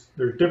there's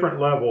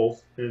different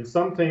levels. In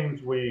some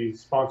teams we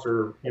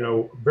sponsor,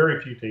 very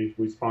few teams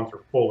we sponsor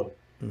fully.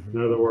 Mm-hmm.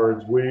 In other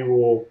words, we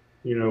will,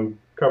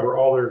 cover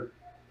all their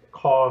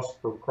costs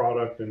for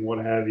product and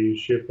what have you,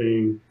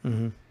 shipping,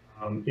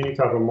 any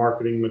type of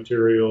marketing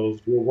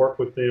materials. We'll work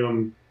with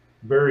them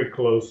very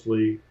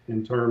closely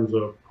in terms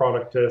of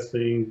product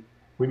testing.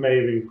 We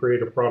may even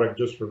create a product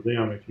just for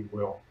them, if you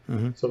will.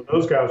 Mm-hmm. So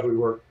those guys we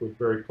work with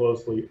very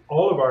closely.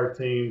 All of our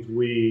teams,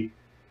 we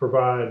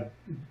provide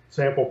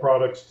sample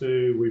products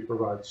to, we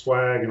provide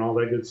swag and all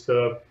that good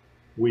stuff.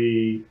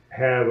 We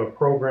have a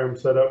program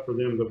set up for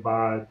them to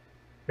buy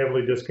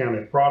heavily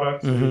discounted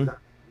products anytime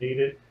they need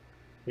it.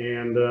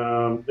 And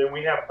then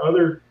we have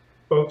other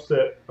folks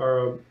that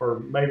are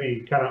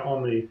maybe kind of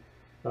on the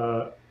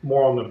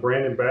more on the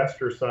brand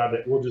ambassador side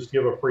that we'll just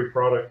give a free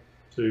product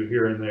to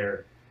here and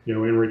there,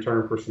 in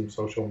return for some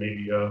social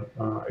media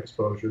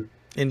exposure.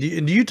 And do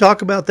you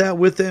talk about that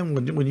with them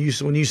when you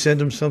send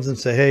them something?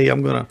 Say, hey,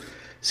 I'm going to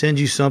send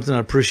you something. I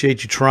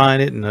appreciate you trying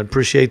it, and I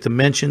appreciate the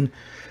mention,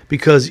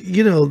 because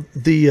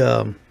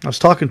I was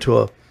talking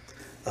to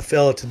a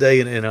fella today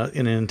in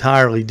an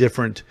entirely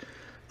different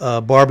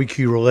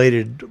barbecue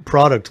related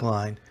product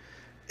line,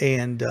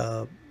 and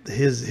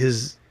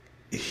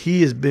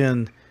he has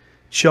been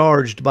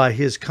charged by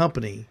his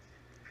company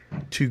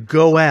to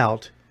go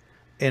out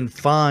and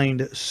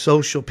find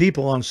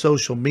people on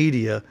social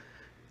media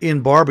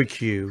in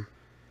barbecue,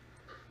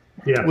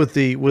 with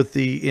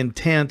the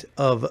intent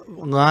of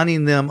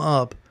lining them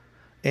up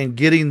and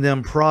getting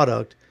them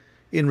product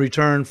in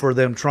return for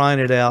them trying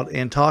it out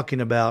and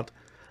talking about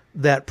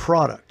that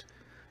product.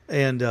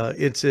 And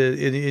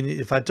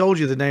if I told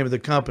you the name of the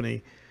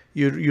company,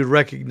 you'd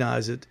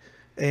recognize it.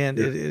 And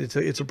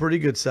it's a pretty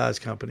good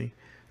sized company,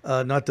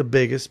 not the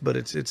biggest, but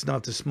it's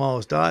not the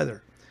smallest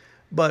either.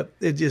 But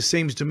it just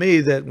seems to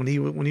me that when he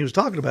was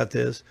talking about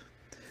this,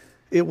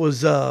 it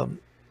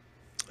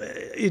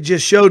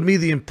just showed me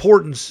the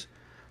importance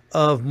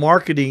of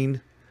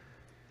marketing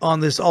on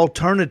this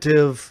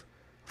alternative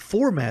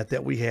format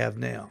that we have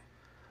now.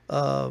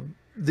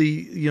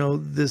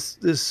 This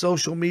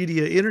social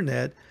media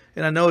internet,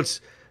 and I know it's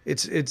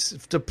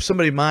to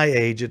somebody my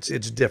age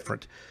it's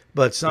different,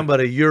 but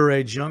somebody your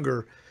age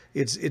younger,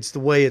 it's the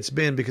way it's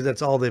been because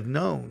that's all they've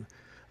known.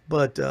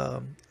 But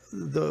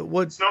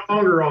it's no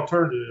longer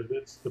alternative;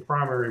 it's the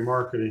primary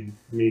marketing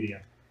medium.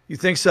 You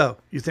think so?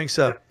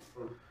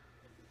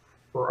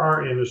 For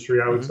our industry,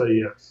 I would say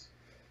yes.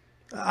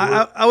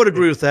 I would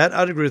agree with that.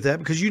 I'd agree with that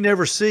because you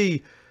never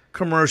see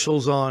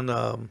commercials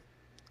on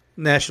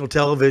national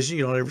television.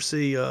 You don't ever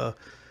see,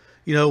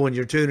 when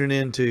you're tuning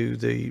into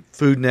the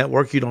Food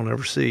Network, you don't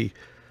ever see,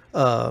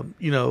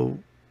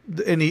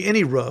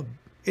 any rub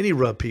any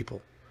rub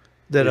people.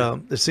 That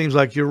it seems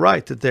like you're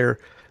right that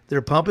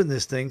they're pumping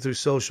this thing through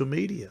social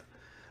media,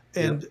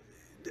 and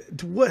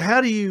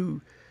how do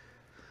you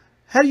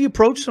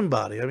approach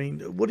somebody? I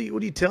mean, what do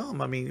you tell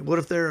them? I mean, what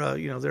if they're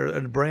they're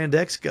a brand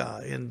X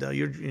guy and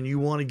you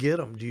want to get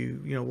them? Do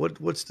you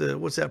what's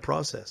that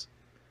process?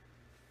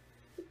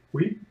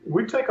 We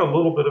take a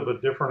little bit of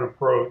a different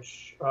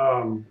approach,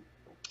 and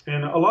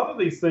a lot of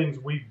these things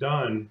we've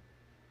done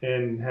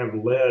and have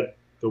led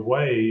the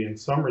way in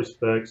some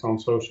respects on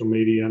social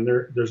media, and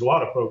there's a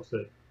lot of folks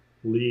that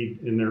lead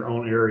in their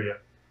own area,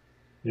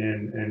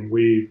 and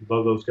we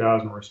love those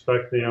guys and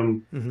respect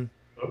them. Mm-hmm.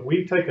 But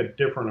we take a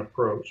different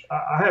approach.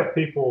 I have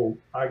people,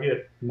 I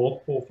get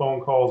multiple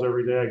phone calls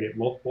every day. I get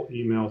multiple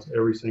emails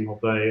every single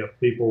day of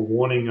people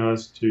wanting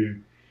us to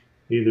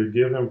either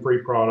give them free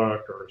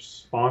product or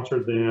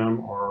sponsor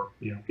them or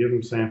give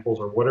them samples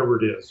or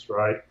whatever it is,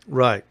 right?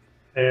 Right.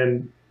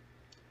 And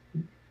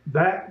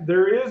that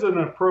there is an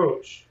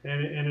approach,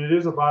 and it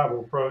is a viable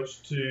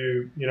approach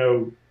to,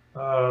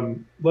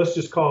 let's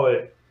just call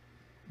it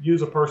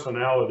use a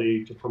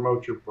personality to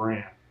promote your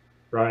brand,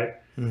 right?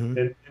 Mm-hmm.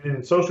 And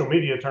in social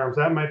media terms,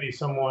 that may be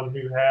someone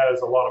who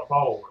has a lot of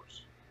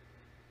followers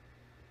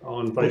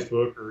on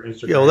Facebook or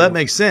Instagram. Yeah, well, that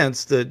makes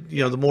sense that,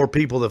 the more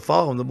people that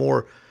follow them, the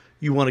more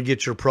you want to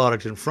get your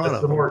product in front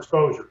of them. The more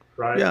exposure,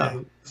 right? Yeah.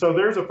 And so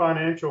there's a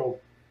financial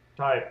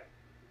type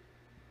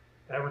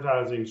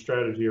advertising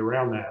strategy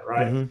around that,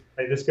 right? Mm-hmm.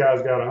 Hey, this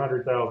guy's got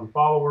 100,000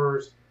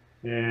 followers,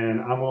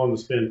 and I'm willing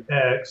to spend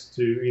X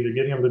to either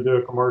get him to do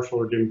a commercial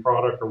or give him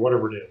product or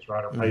whatever it is,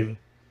 right? Or pay him.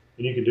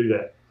 And you can do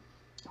that.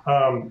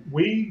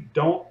 We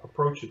don't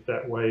approach it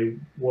that way.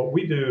 What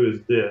we do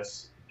is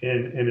this,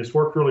 and it's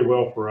worked really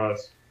well for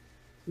us.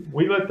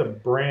 We let the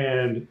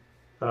brand,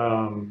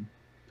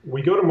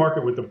 we go to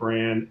market with the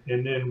brand,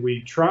 and then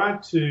we try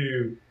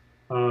to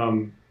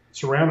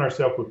surround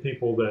ourselves with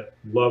people that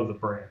love the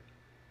brand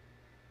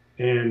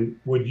and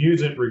would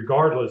use it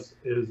regardless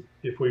as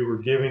if we were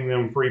giving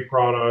them free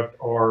product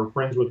or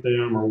friends with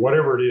them or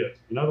whatever it is.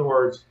 In other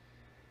words,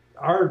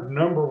 our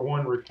number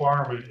one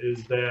requirement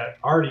is that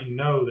I already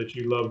know that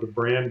you love the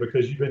brand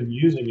because you've been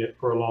using it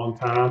for a long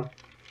time.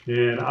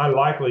 And I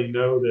likely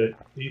know that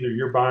either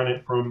you're buying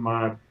it from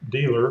my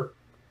dealer,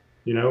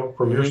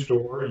 from your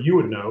store, you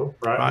would know,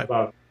 right?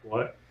 About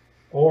what,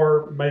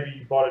 or maybe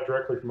you bought it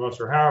directly from us,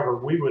 or however,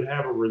 we would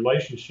have a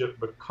relationship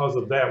because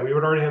of that. We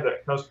would already have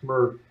that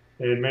customer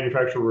and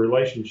manufacturer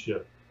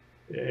relationship.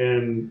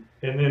 And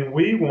then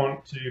we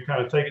want to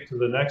kind of take it to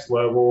the next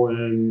level,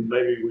 and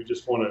maybe we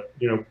just want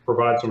to,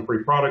 provide some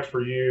free products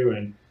for you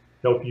and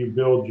help you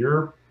build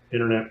your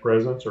internet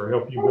presence or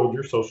help you build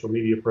your social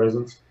media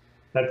presence.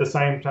 At the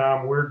same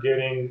time, we're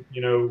getting,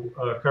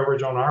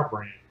 coverage on our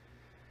brand,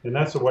 and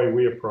that's the way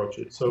we approach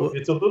it. So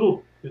it's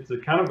a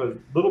kind of a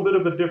little bit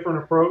of a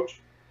different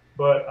approach,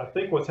 but I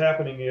think what's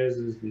happening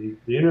is the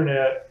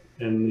internet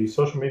and the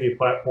social media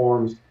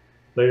platforms,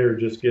 they are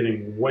just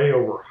getting way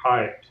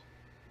overhyped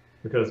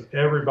because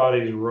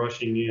everybody's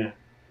rushing in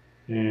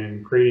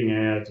and creating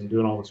ads and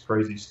doing all this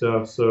crazy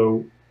stuff.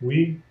 So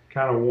we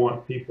kind of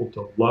want people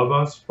to love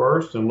us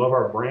first and love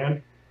our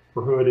brand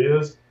for who it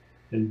is.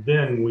 And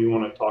then we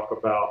want to talk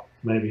about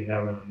maybe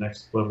having a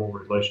next level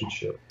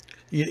relationship.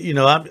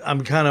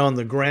 I'm kind of on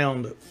the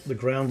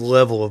ground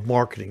level of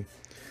marketing.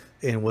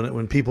 And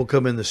when people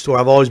come in the store,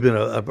 I've always been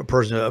a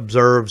person that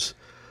observes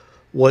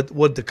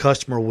what the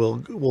customer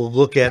will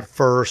look at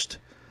first,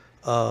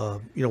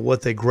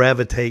 what they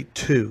gravitate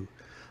to.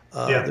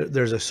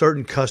 There's a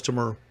certain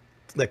customer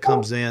that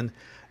comes in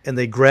and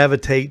they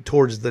gravitate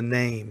towards the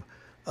name,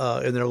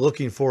 and they're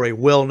looking for a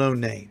well-known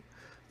name.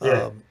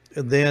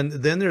 And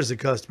then there's a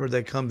customer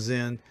that comes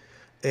in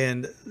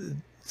and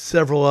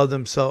several of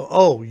them.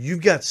 So,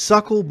 you've got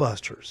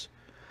Sucklebusters,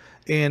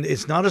 and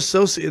it's not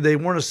associated. They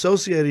weren't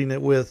associating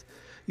it with,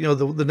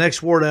 the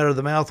next word out of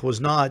the mouth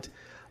was not,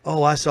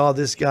 I saw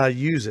this guy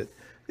use it.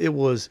 It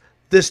was,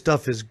 this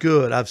stuff is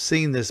good. I've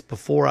seen this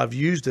before. I've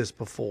used this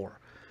before.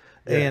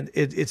 Yeah. And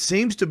it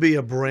seems to be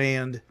a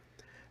brand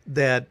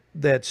that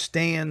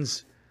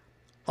stands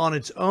on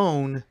its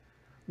own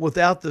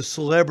without the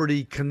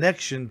celebrity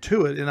connection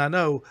to it. And I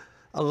know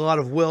a lot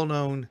of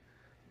well-known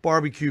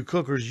barbecue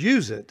cookers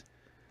use it,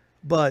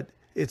 but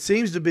it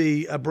seems to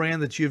be a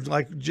brand that you've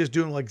just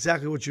doing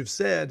exactly what you've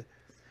said,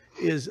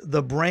 is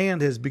the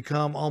brand has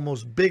become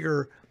almost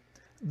bigger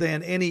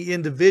than any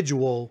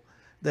individual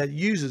that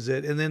uses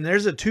it. And then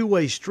there's a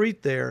two-way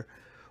street there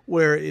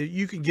where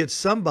you can get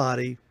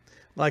somebody,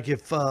 like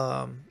if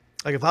I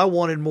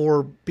wanted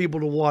more people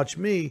to watch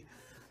me,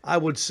 I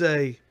would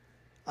say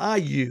I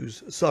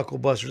use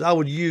Sucklebusters. I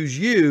would use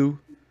you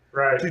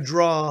to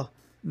draw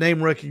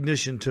name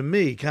recognition to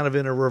me, kind of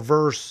in a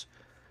reverse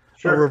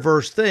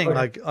thing.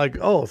 Like,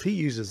 if he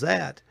uses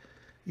that,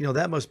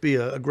 that must be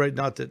a great,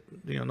 not that,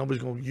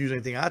 nobody's going to use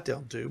anything I tell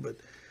them to, but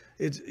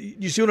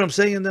you see what I'm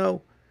saying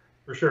though?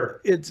 For sure.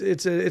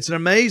 It's an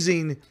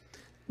amazing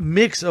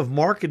mix of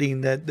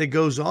marketing that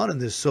goes on in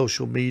this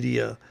social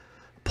media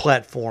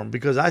platform,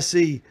 because I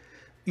see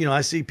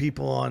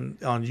people on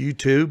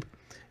YouTube,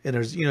 And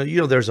there's,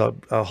 there's a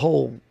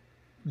whole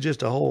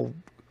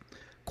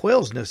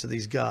quail's nest of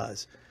these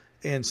guys.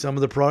 And some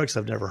of the products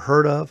I've never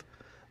heard of.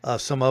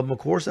 Some of them, of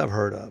course, I've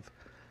heard of.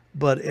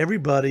 But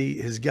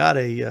everybody has got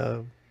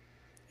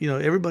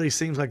everybody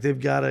seems like they've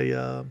got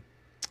a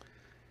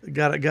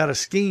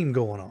scheme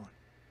going on.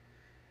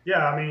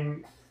 Yeah, I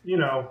mean,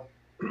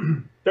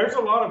 there's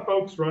a lot of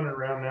folks running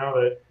around now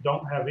that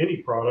don't have any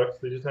products.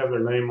 They just have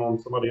their name on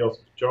somebody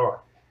else's jar.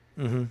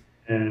 Mm-hmm.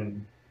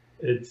 And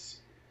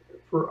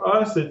for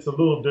us, it's a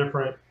little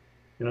different.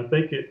 And I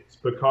think it's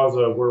because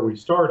of where we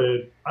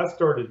started. I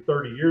started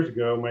 30 years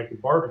ago making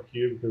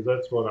barbecue because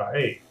that's what I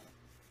ate.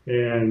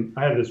 And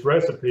I had this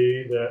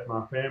recipe that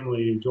my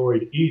family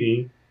enjoyed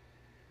eating.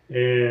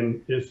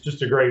 And it's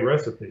just a great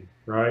recipe,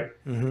 right?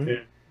 Mm-hmm.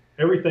 And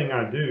everything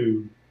I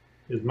do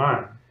is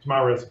mine. It's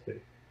my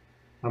recipe.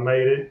 I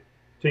made it.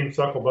 Team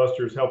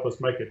Sucklebusters help us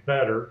make it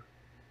better.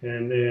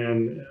 And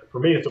then for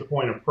me, it's a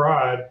point of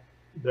pride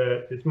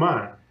that it's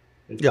mine.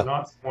 It's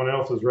not someone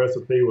else's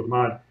recipe with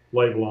my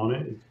label on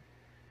it.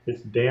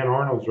 It's Dan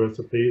Arnold's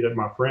recipe that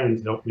my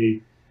friends helped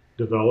me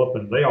develop,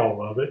 and they all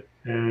love it.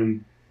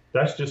 And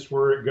that's just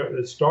where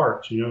it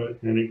starts, and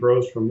it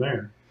grows from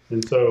there.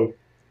 And so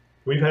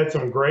we've had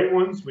some great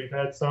ones. We've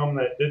had some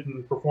that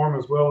didn't perform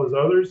as well as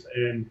others,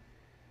 and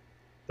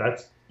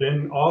that's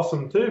been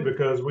awesome too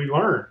because we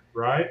learned,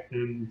 right?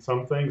 And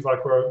some things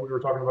like we were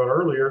talking about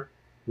earlier,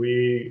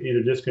 we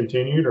either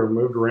discontinued or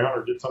moved around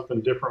or did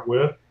something different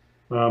with.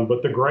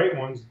 But the great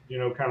ones,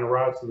 kind of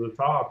rise to the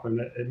top, and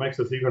it makes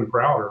us even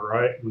prouder,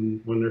 right?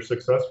 When they're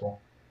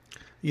successful.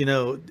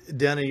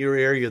 Down in your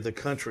area of the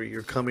country,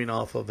 you're coming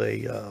off of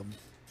a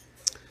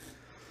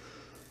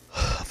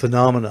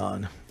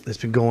phenomenon that's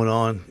been going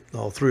on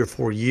 3 or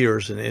 4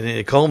 years, and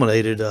it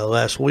culminated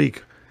last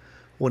week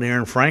when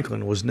Aaron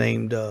Franklin was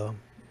named a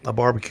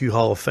Barbecue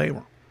Hall of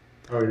Famer.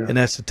 Oh, yeah. And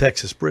that's the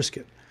Texas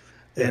brisket.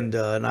 Yeah. And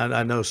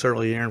I know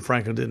certainly Aaron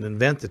Franklin didn't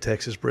invent the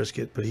Texas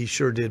brisket, but he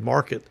sure did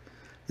market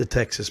the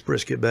Texas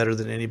brisket better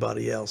than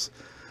anybody else.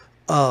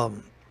 Tell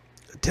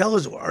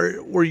us,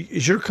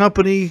 is your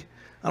company,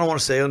 I don't want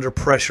to say under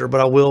pressure, but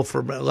I will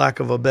for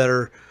lack of a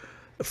better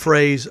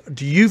phrase,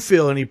 do you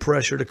feel any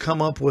pressure to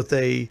come up with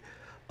a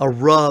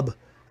rub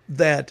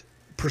that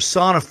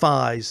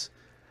personifies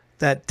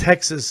that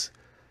Texas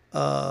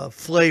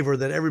flavor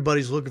that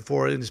everybody's looking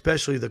for, and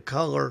especially the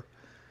color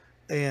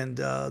and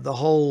the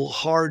whole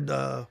hard,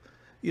 the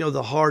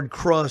hard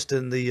crust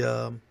and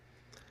the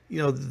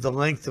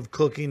length of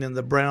cooking and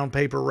the brown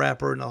paper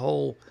wrapper and the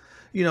whole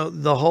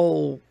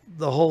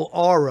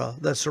aura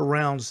that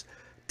surrounds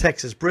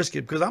Texas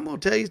brisket? Because I'm going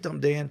to tell you something,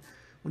 Dan.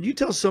 When you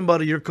tell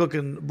somebody you're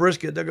cooking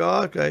brisket, they go,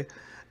 oh, okay.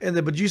 And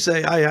then, but you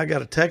say, hey, I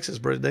got a Texas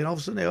brisket. Then all of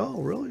a sudden they go,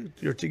 oh, really?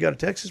 You got a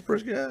Texas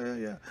brisket?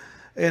 Yeah.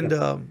 And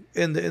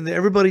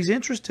everybody's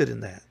interested in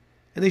that.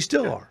 And they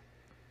still are.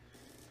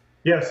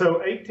 Yeah, so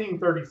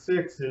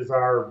 1836 is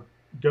our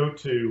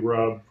go-to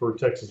rub for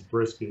Texas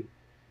brisket.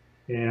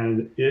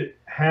 And it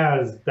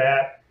has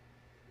that,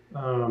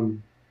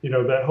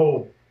 that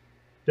whole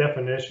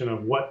definition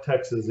of what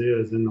Texas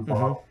is in the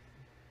bottle.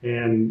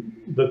 And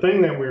the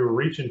thing that we were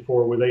reaching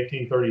for with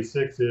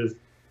 1836 is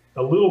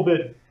a little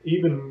bit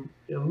even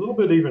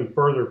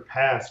further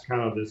past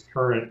kind of this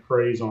current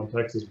craze on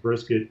Texas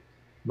brisket.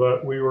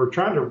 But we were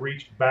trying to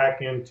reach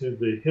back into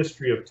the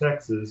history of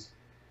Texas,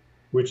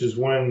 which is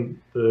when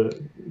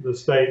the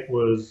state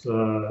was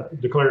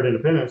declared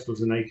independence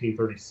was in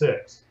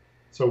 1836.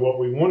 So what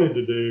we wanted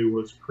to do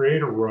was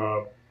create a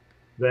rub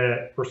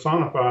that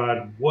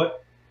personified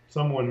what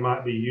someone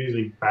might be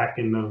using back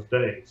in those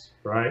days,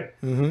 right?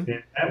 Mm-hmm.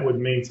 And that would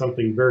mean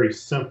something very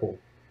simple.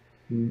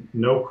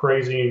 No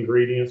crazy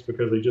ingredients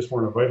because they just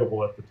weren't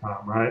available at the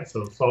time, right?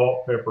 So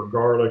salt, pepper,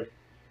 garlic,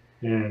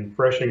 and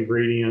fresh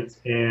ingredients,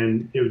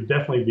 and it would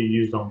definitely be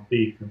used on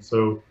beef. And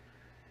so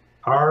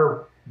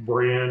our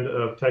brand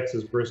of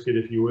Texas brisket,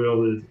 if you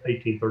will, is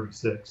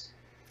 1836.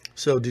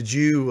 So did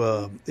you,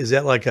 is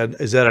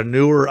that a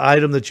newer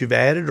item that you've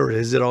added, or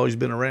has it always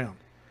been around?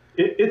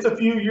 It's a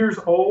few years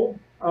old,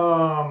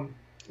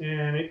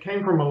 and it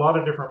came from a lot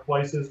of different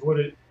places.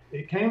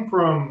 It came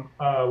from,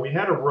 we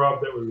had a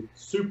rub that was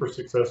super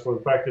successful.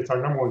 In fact, it's our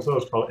number one seller.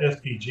 It's called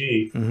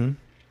SPG, mm-hmm. and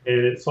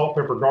it's salt,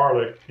 pepper,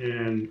 garlic,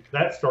 and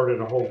that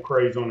started a whole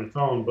craze on its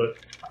own. But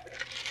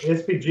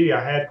SPG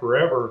I had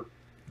forever,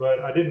 but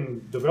I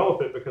didn't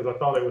develop it because I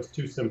thought it was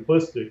too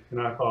simplistic,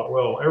 and I thought,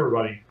 well,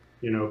 everybody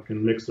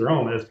can mix their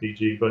own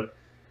SPG, but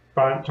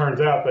it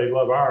turns out they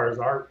love ours.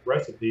 Our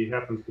recipe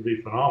happens to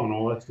be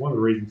phenomenal. That's one of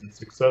the reasons it's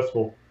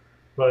successful.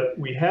 But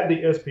we had the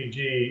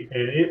SPG,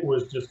 and it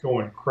was just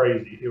going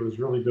crazy. It was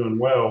really doing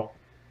well,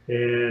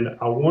 and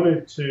I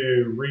wanted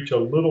to reach a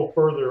little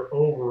further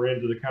over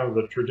into the kind of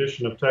the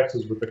tradition of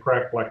Texas with the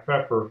cracked black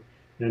pepper,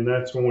 and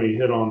that's when we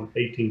hit on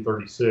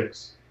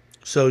 1836.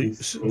 So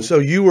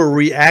you were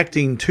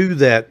reacting to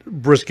that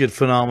brisket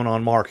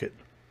phenomenon market.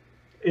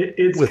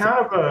 It's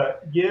kind of a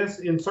yes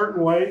in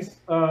certain ways.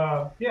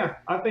 Yeah,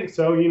 I think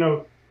so.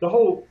 The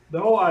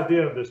whole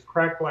idea of this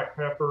cracked black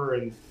pepper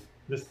and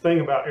this thing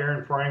about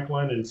Aaron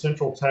Franklin and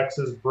Central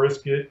Texas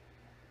brisket,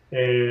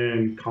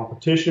 and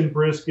competition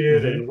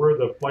brisket, and where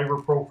the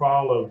flavor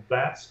profile of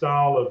that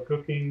style of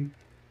cooking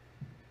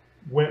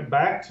went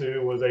back to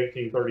was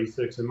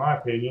 1836, in my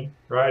opinion,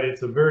 right?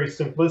 It's a very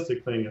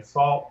simplistic thing. It's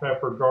salt,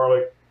 pepper,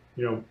 garlic,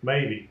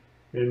 maybe.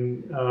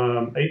 And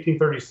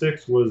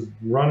 1836 was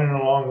running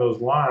along those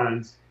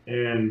lines.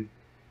 And,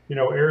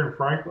 Aaron,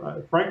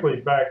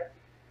 frankly, back,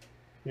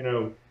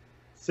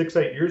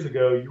 6-8 years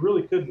ago, you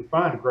really couldn't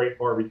find great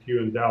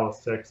barbecue in Dallas,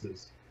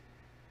 Texas,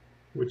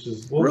 which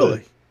is a little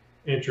bit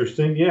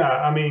interesting. Yeah,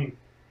 I mean,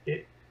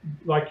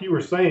 like you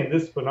were saying,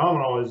 this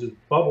phenomenon has just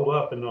bubbled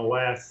up in the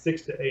last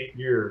 6 to 8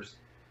 years.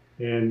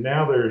 And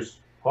now there's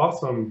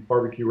awesome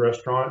barbecue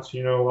restaurants,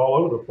 all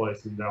over the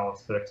place in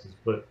Dallas, Texas.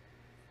 But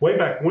way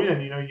back when,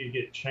 you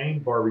get chain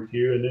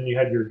barbecue, and then you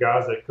had your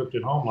guys that cooked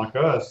at home like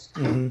us.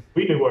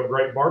 We knew what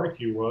great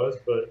barbecue was,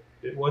 but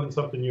it wasn't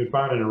something you'd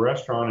find in a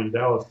restaurant in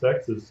Dallas,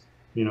 Texas,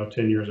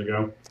 10 years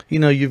ago.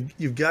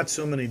 You've got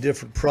so many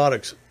different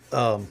products,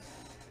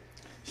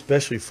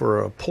 especially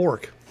for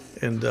pork.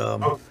 And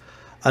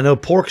I know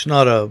pork's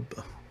not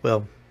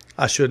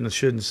I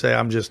shouldn't say,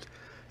 I'm just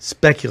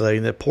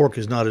speculating that pork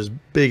is not as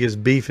big as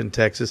beef in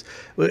Texas.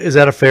 Is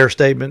that a fair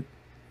statement?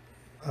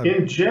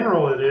 In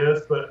general, it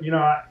is, but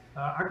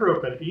I grew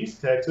up in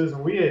East Texas,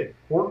 and we had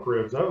pork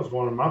ribs. That was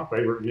one of my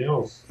favorite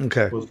meals.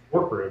 Was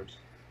pork ribs.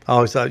 I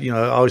always thought,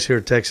 I always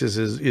hear Texas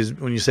is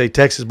when you say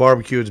Texas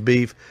barbecue, it's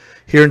beef.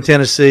 Here in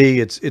Tennessee,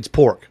 it's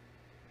pork.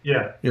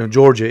 Yeah.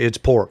 Georgia, it's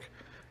pork.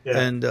 Yeah.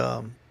 And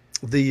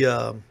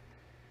the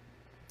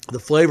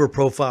flavor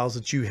profiles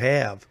that you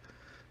have.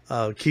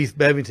 Keith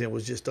Bevington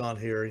was just on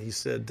here, and he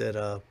said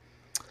that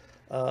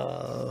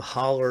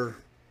holler.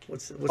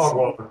 What's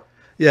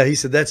yeah, he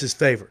said that's his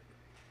favorite.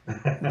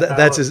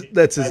 That's his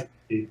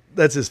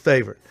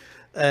favorit.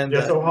 And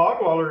so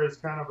Hogwaller is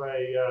kind of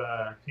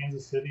a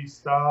Kansas City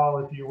style,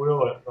 if you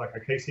will, like a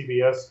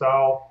KCBS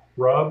style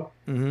rub.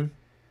 It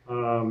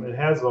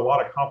has a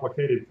lot of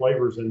complicated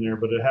flavors in there,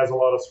 but it has a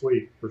lot of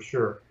sweet for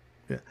sure.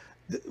 Yeah.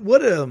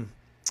 What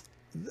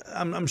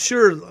I'm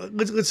sure.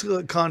 Let's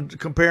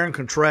compare and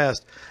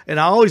contrast. And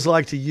I always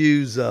like to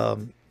use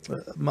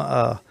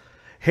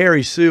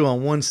Harry Sue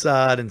on one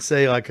side and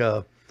say like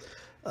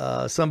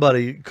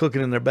somebody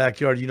cooking in their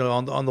backyard.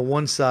 On the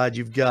one side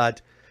you've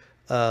got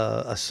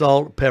a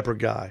salt pepper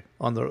guy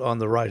on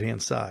the right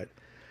hand side,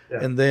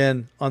 and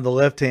then on the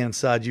left hand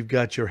side you've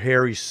got your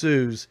Harry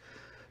Sue's,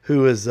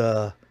 who is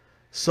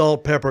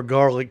salt, pepper,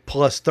 garlic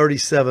plus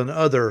 37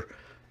 other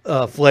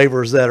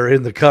flavors that are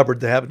in the cupboard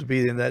that happen to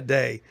be in that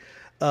day.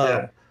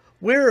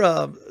 What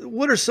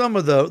are some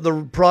of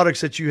the products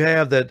that you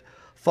have that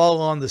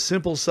fall on the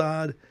simple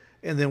side,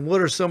 and then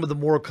what are some of the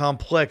more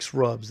complex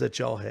rubs that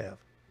y'all have?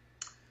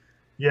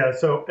 Yeah,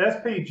 so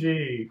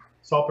SPG,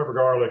 salt, pepper,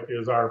 garlic,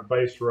 is our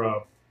base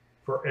rub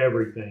for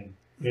everything.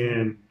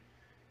 And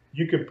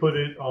you can put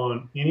it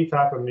on any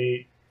type of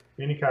meat,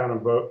 any kind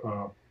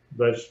of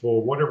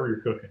vegetable, whatever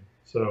you're cooking.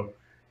 So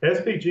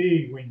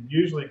SPG we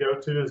usually go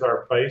to as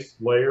our base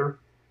layer,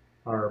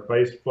 our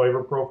base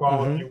flavor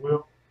profile, if you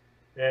will.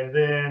 And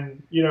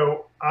then,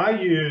 I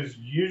use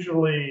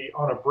usually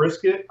on a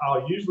brisket,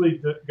 I'll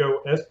usually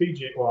go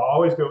SPG. Well, I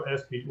always go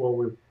SPG.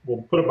 Well,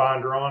 we'll put a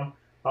binder on.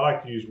 I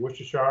like to use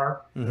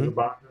Worcestershire as a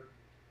binder.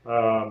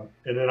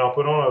 And then I'll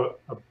put on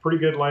a pretty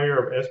good layer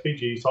of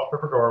SPG, salt,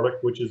 pepper, garlic,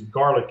 which is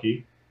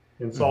garlicky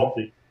and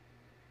salty.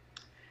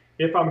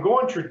 If I'm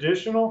going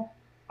traditional,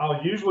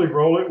 I'll usually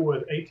roll it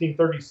with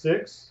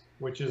 1836,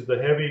 which is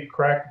the heavy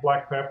cracked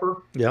black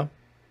pepper. Yeah.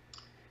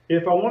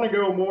 If I want to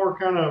go more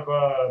kind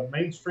of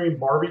mainstream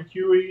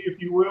barbecue-y,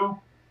 if you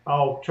will,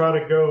 I'll try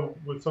to go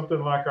with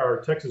something like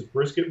our Texas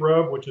brisket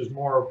rub, which is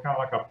more kind of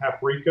like a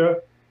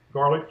paprika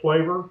garlic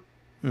flavor,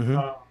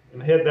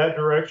 and head that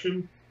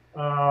direction.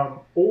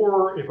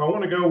 Or if I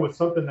want to go with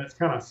something that's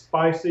kind of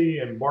spicy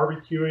and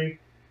barbecue-y,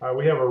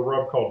 we have a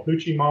rub called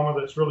Hoochie Mama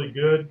that's really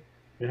good.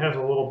 It has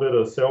a little bit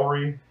of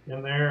celery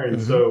in there,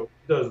 and so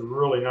it does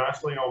really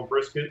nicely on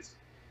briskets.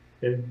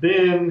 And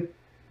then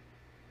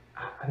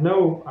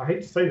I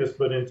hate to say this,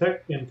 but in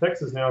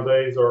Texas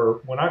nowadays,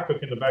 or when I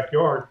cook in the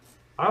backyard,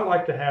 I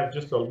like to have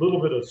just a little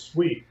bit of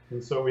sweet.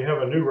 And so we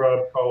have a new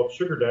rub called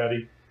Sugar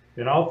Daddy,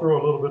 and I'll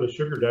throw a little bit of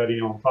Sugar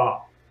Daddy on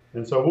top.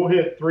 And so we'll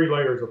hit 3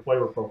 layers of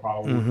flavor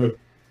profile when we cook.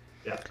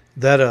 Yeah.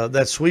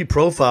 That sweet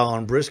profile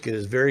on brisket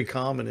is very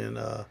common in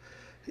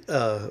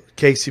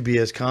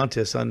KCBS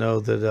contests. I know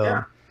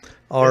that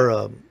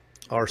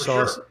our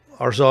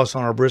sauce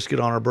on our brisket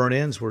on our burnt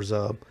ends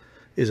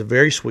is a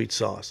very sweet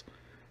sauce.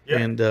 Yeah,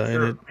 and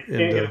can't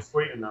get it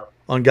sweet enough.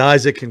 On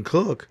guys that can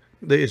cook,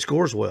 it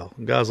scores well.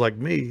 And guys like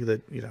me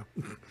that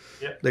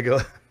they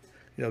go,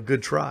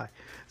 good try.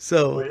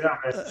 So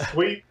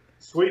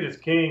sweet is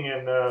king,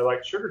 and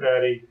like Sugar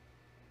Daddy.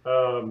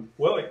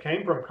 It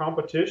came from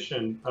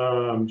competition.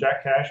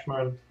 Jack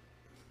Cashman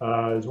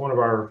is one of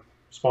our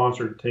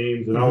sponsored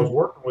teams, and I was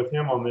working with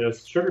him on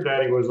this. Sugar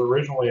Daddy was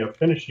originally a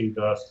finishing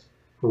dust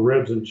for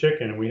ribs and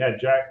chicken, and we had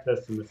Jack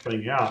testing this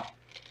thing out.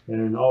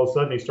 And all of a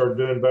sudden, he started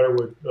doing better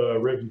with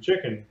ribs and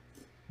chicken.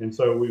 And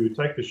so we would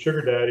take the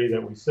sugar daddy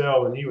that we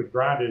sell, and he would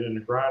grind it in a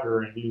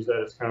grinder and use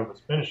that as kind of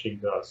his finishing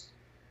dust.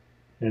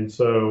 And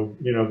so,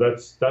 you know,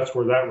 that's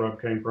where that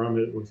rub came from.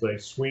 It was a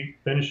sweet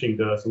finishing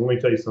dust. And let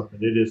me tell you something,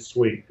 it is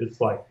sweet. It's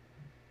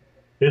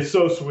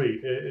so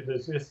sweet.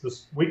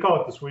 We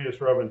call it the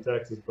sweetest rub in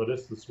Texas, but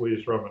it's the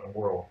sweetest rub in the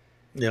world.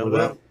 Yeah,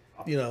 well,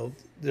 you know,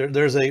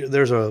 there's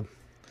a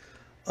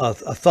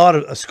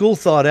school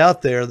thought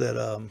out there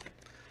that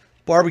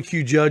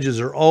barbecue judges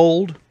are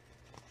old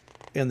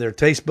and their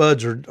taste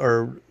buds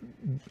are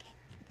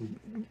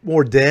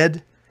more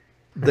dead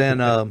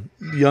than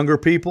younger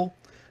people.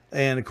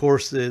 And of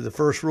course, the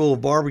first rule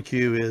of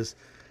barbecue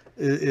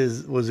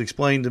was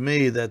explained to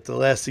me that the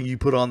last thing you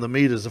put on the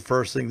meat is the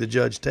first thing the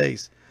judge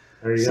tastes.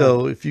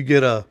 So if you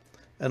get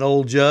an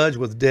old judge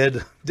with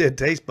dead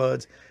taste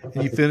buds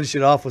and you finish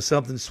it off with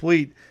something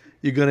sweet,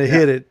 you're going to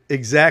hit it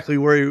exactly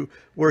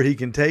where he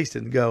can taste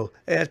it and go,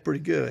 hey, that's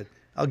pretty good.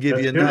 I'll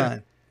give you a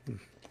 9.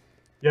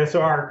 Yeah.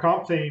 So our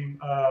comp team,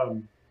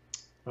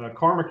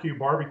 Karma-Q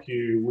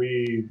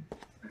Barbecue,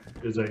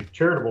 is a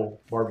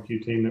charitable barbecue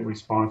team that we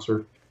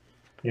sponsor.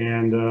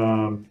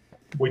 And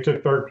we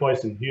took 3rd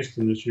place in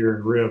Houston this year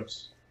in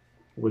ribs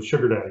with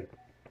Sugar Daddy.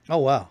 Oh,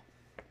 wow.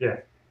 Yeah.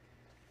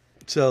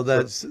 So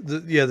that's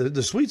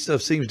the sweet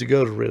stuff seems to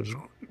go to ribs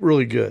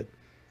really good.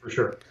 For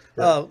sure.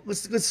 Yeah.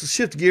 Let's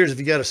shift gears if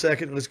you got a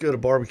second. Let's go to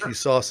barbecue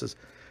sauces.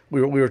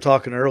 We were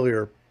talking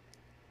earlier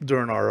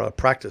during our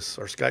practice,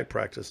 our Skype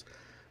practice,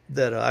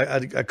 that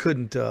I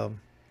couldn't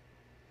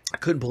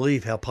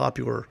believe how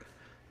popular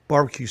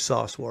barbecue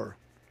sauce were.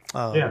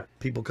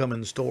 People come in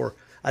the store.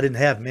 I didn't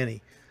have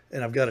many,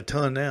 and I've got a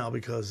ton now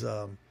because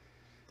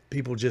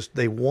people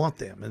they want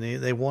them, and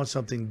they want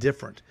something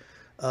different.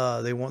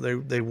 They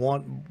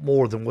want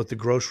more than what the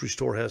grocery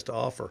store has to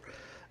offer.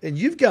 And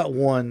you've got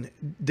one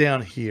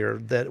down here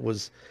that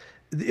was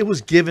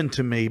given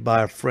to me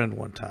by a friend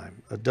one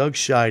time, Doug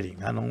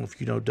Scheiding. I don't know if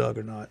you know Doug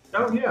or not.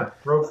 Oh yeah,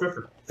 Road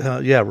Cooker.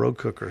 Road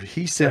Cooker.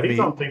 He sent me. He's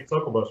on Team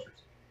Sucklebusters.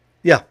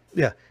 Yeah.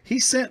 He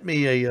sent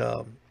me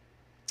a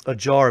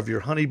jar of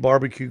your honey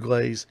barbecue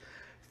glaze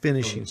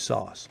finishing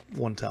sauce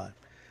one time,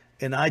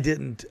 and I'd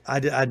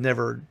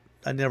never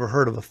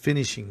heard of a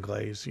finishing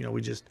glaze. You know,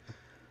 we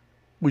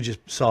just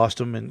sauced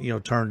them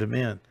and turned them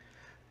in.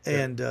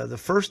 And the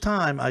first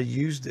time I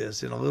used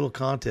this in a little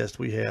contest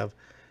we have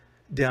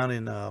down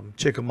in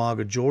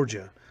Chickamauga,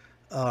 Georgia,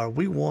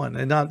 we won.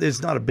 And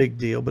it's not a big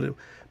deal,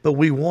 but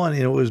we won,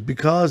 and it was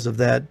because of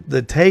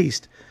the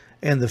taste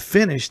and the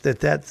finish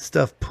that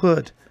stuff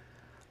put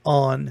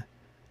on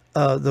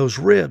those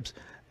ribs.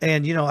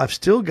 And I've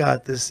still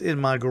got this in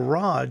my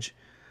garage,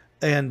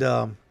 and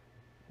I'm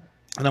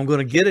going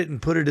to get it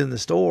and put it in the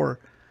store.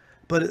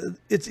 But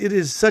it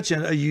is such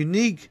a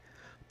unique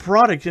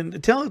product.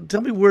 And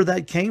tell me where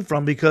that came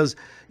from, because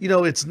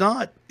it's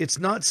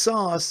not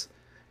sauce,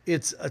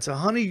 it's a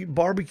honey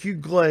barbecue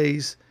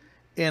glaze,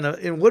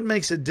 and what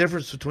makes a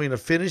difference between a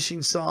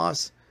finishing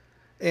sauce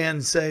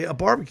and, say, a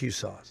barbecue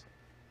sauce?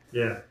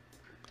 Yeah.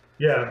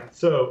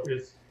 So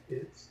it's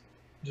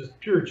just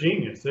pure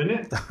genius, isn't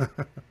it?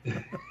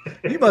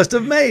 You must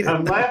have made it.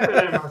 I'm laughing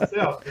at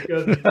myself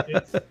because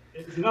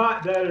it's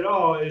not that at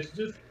all. It's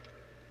just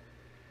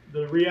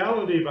the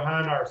reality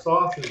behind our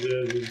sauces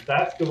is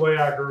that's the way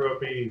I grew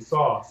up eating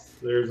sauce.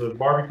 There's a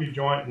barbecue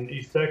joint in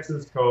East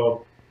Texas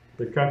called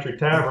the Country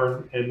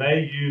Tavern, and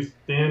they use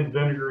thin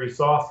vinegary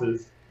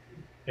sauces,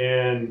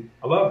 and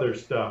I love their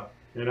stuff.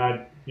 And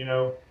I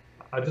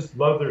just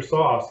love their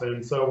sauce.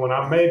 And so when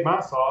I made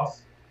my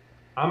sauce,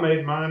 I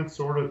made mine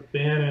sort of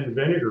thin and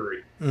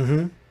vinegary,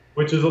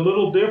 which is a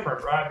little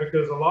different, right?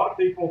 Because a lot of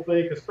people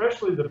think,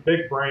 especially the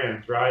big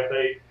brands, right?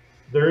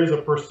 There is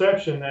a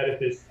perception that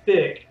if it's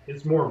thick,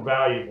 it's more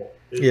valuable.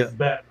 It's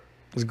better.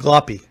 It's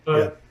gloppy.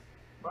 But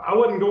I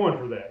wasn't going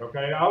for that,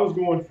 okay? I was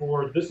going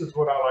for, this is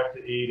what I like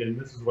to eat, and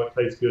this is what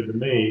tastes good to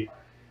me.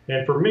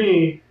 And for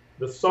me,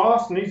 the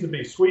sauce needs to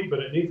be sweet, but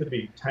it needs to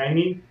be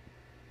tangy,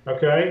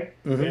 okay?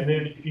 And then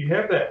if you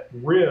have that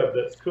rib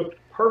that's cooked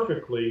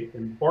perfectly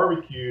and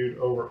barbecued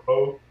over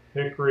oak,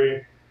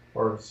 hickory,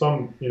 or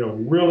some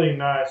really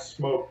nice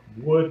smoked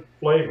wood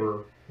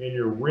flavor in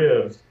your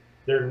ribs,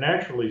 they're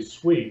naturally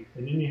sweet.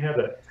 And then you have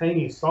that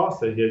tangy sauce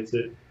that hits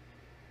it.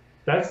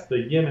 That's the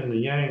yin and the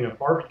yang of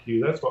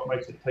barbecue. That's what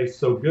makes it taste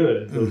so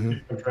good, is those two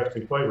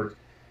contrasting flavors.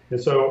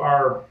 And so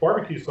our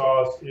barbecue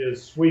sauce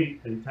is sweet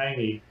and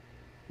tangy,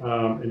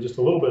 and just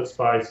a little bit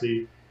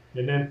spicy.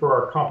 And then for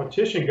our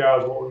competition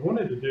guys, what we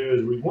wanted to do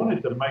is we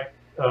wanted to make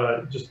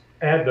just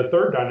add the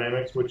third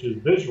dynamics, which is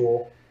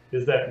visual,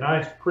 is that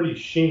nice, pretty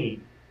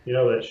sheen,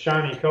 that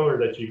shiny color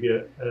that you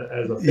get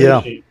as a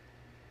finishing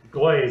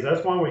glaze.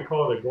 That's why we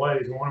call it a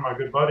glaze. And one of my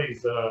good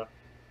buddies,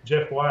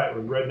 Jeff White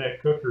with Redneck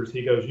Cookers,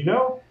 he goes,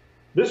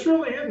 this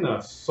really isn't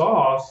a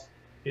sauce.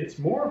 It's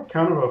more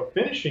kind of a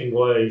finishing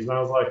glaze. And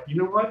I was like, you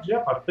know what,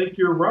 Jeff, I think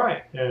you're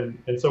right. And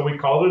so we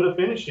called it a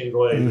finishing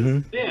glaze.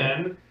 It's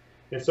thin,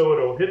 and so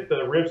it'll hit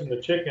the ribs and the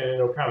chicken, and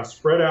it'll kind of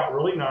spread out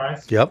really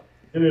nice. Yep.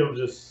 And it'll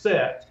just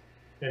set.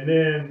 And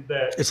then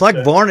it's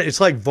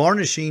like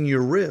varnishing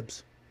your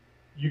ribs.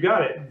 You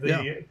got it.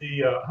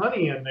 The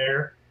honey in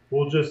there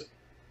will just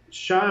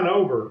shine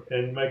over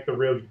and make the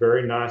ribs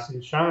very nice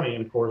and shiny,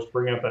 and of course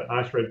bring out that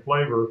nice red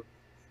flavor.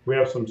 We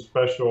have some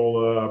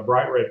special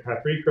bright red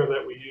paprika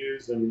that we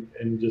use, and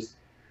just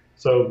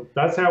so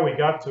that's how we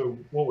got to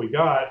what we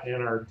got,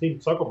 and our Team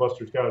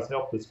Sucklebusters guys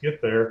helped us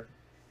get there.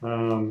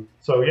 So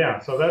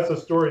that's the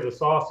story of the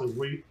sauces.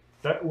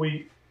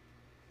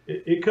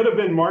 It could have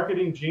been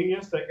marketing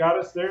genius that got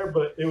us there,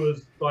 but it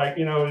was like,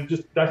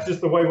 that's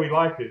just the way we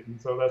liked it,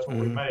 and so that's what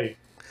we made.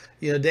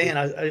 Dan,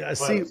 I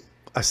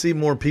see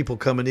more people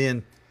coming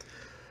in.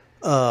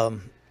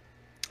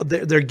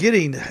 They're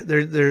getting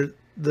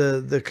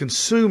the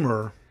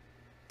consumer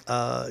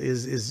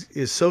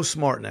is so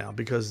smart now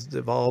because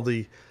of all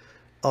the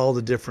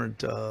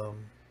different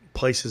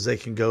places they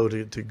can go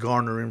to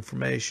garner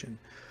information.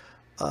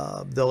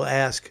 They'll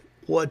ask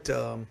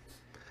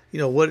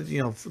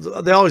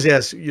they always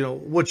ask,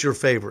 what's your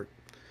favorite?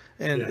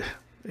 And,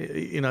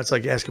 it's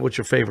like asking who's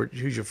your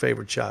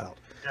favorite child?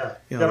 Yeah.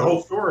 You got a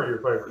whole story of your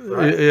favorite,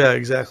 right? Yeah,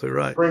 exactly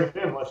right. Bring it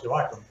in unless you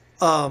like them.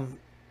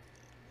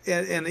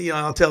 And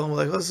I'll tell them,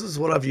 like, this is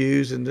what I've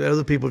used, and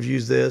other people have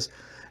used this.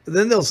 And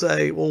then they'll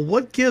say, well,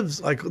 what gives,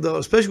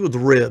 especially with the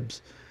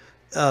ribs,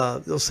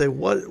 they'll say,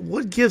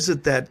 what gives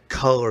it that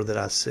color that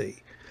I see?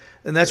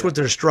 And that's what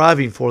they're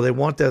striving for. They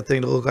want that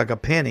thing to look like a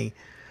penny,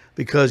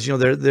 because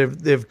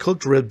they've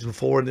cooked ribs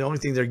before, and the only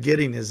thing they're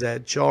getting is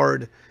that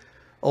charred,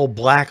 old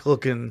black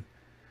looking,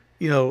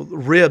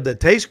 rib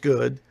that tastes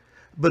good,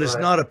 but it's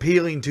not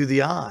appealing to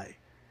the eye.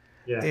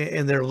 Yeah.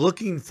 And they're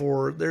looking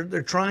for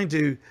they're trying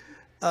to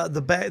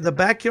the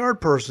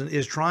backyard person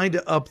is trying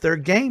to up their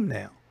game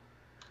now.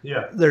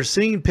 Yeah. They're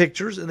seeing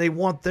pictures and they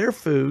want their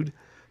food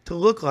to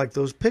look like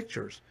those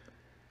pictures.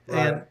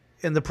 Right.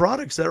 And the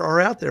products that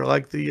are out there,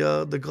 like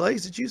the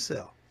glaze that you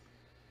sell.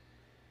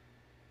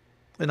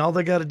 And all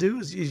they got to do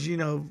is get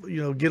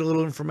a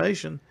little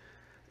information,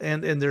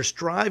 and they're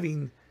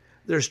striving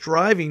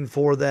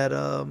for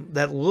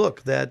that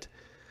look that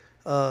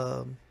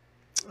that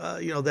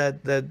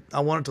I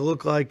want it to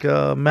look like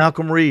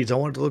Malcolm Reed's. I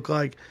want it to look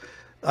like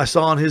I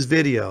saw in his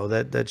video,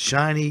 that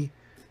shiny,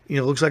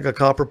 looks like a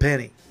copper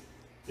penny.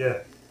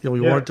 Yeah.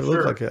 We want it to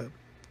look like that.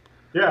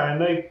 Yeah, and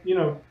they,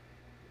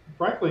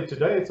 frankly,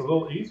 today it's a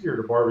little easier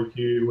to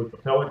barbecue with the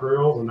pellet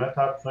grills and that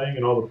type of thing,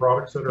 and all the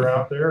products that are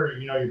out there.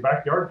 Your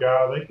backyard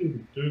guy, they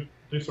can do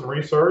some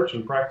research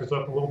and practice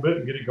up a little bit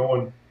and get it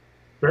going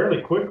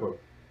fairly quickly.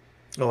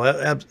 Oh,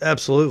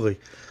 absolutely.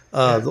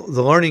 The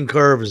learning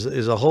curve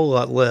is a whole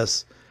lot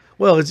less.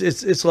 Well,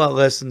 it's a lot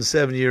less than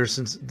 7 years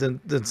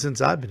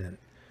since I've been in it.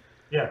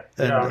 Yeah,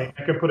 and, they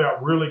can put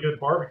out really good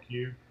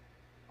barbecue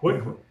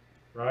quickly,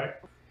 right?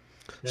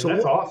 And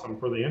that's awesome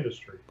for the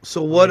industry.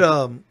 So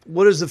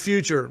what is the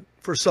future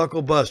for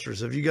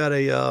Sucklebusters? Have you got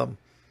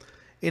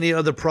any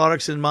other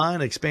products in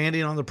mind,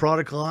 expanding on the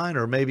product line,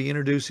 or maybe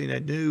introducing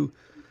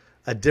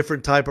a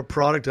different type of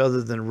product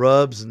other than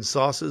rubs and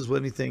sauces?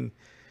 With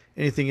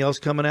anything else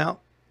coming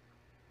out?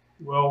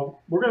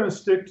 Well, we're going to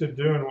stick to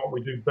doing what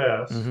we do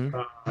best,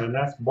 and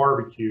that's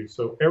barbecue.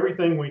 So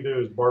everything we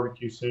do is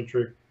barbecue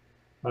centric.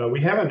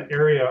 We have an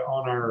area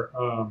on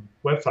our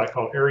website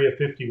called Area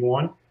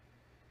 51.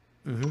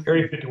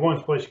 Area 51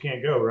 is a place you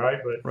can't go, right?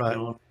 But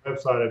on the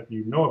website, if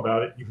you know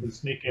about it, you can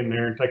sneak in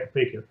there and take a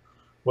peek at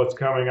what's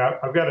coming.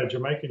 I've got a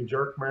Jamaican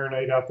jerk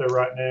marinade out there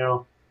right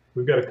now.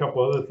 We've got a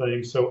couple other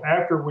things. So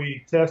after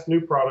we test new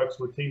products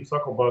with Team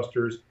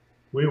Sucklebusters,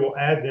 we will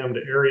add them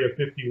to Area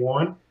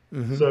 51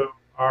 so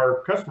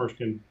our customers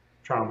can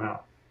try them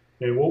out.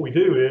 And what we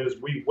do is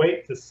we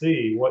wait to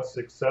see what's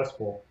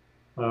successful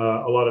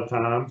a lot of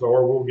times,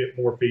 or we'll get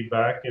more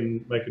feedback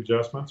and make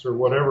adjustments or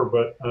whatever.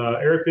 But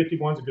Area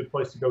 51 is a good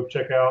place to go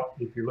check out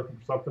if you're looking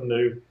for something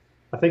new.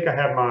 I think I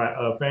have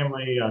my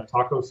family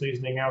taco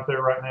seasoning out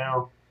there right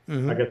now.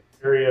 I got the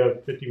Area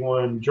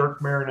 51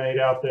 jerk marinade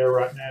out there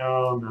right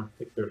now, and I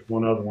think there's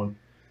one other one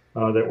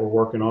that we're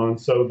working on.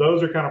 So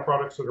those are kind of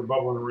products that are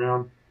bubbling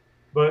around.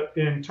 But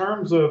in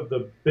terms of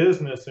the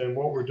business and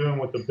what we're doing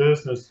with the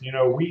business,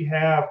 we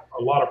have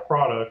a lot of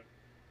product.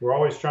 We're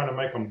always trying to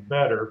make them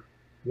better.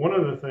 One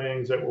of the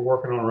things that we're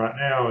working on right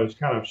now is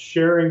kind of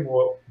sharing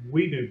what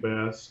we do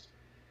best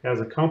as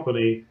a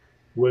company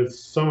with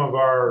some of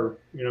our,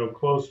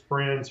 close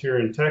friends here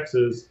in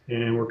Texas.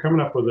 And we're coming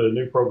up with a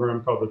new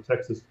program called the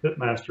Texas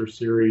Pitmaster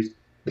Series.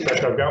 In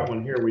fact, I've got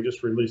one here we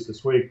just released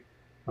this week.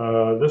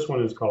 This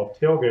one is called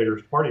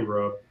Tailgater's Party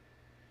Rub.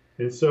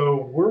 And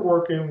so we're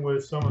working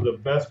with some of the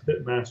best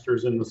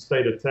pitmasters in the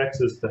state of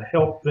Texas to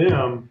help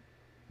them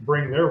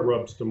bring their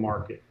rubs to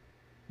market.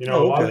 A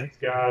lot of these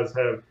guys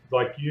have,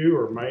 like you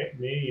or me,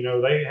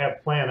 they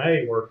have Plan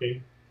A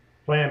working.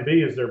 Plan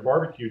B is their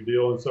barbecue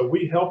deal. And so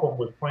we help them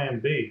with Plan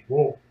B.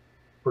 We'll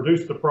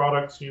produce the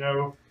products,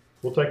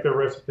 we'll take their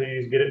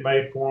recipes, get it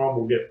made for them.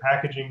 We'll get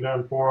packaging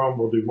done for them.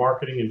 We'll do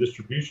marketing and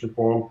distribution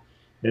for them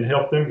and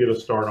help them get a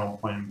start on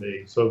Plan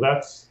B. So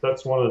that's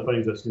one of the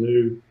things that's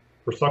new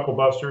for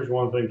Sucklebusters.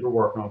 One of the things we're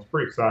working on. It's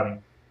pretty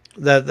exciting.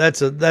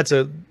 That's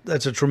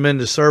a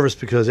tremendous service,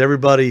 because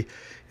everybody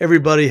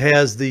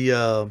has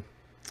the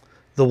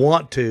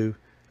want to,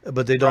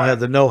 but they don't have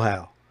the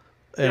know-how.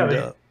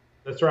 And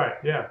that's right.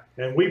 Yeah,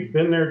 and we've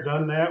been there,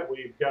 done that.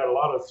 We've got a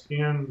lot of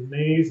skinned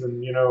knees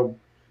and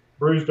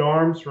bruised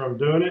arms from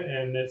doing it.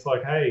 And it's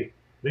like, hey,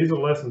 these are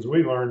lessons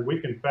we learned. We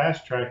can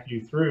fast track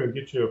you through and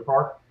get you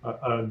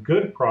a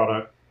good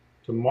product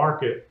to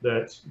market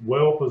that's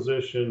well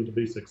positioned to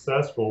be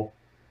successful.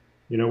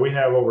 We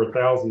have over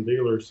 1,000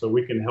 dealers, so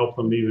we can help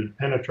them even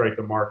penetrate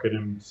the market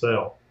and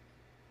sell.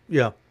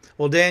 Yeah.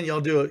 Well, Dan,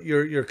 y'all do it.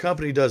 Your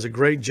company does a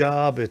great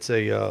job. It's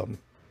a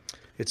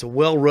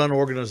well-run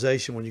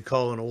organization. When you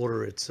call an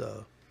order, it's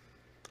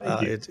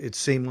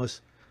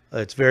seamless.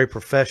 It's very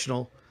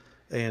professional,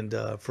 and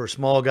for a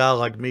small guy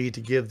like me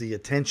to give the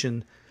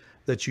attention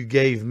that you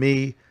gave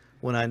me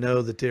when I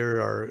know that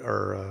there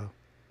are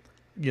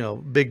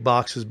big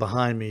boxes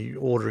behind me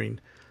ordering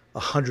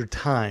 100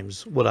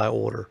 times what I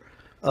order.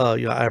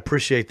 I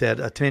appreciate that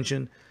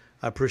attention.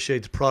 I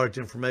appreciate the product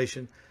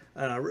information,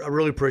 and I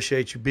really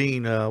appreciate you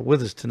being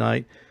with us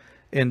tonight.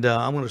 And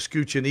I'm going to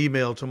scoot you an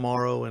email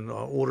tomorrow and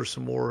order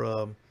some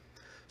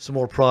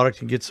more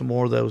product and get some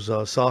more of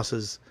those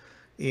sauces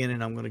in,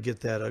 and I'm going to get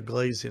that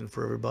glaze in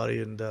for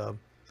everybody. And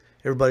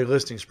everybody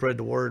listening, spread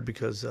the word,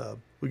 because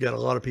we got a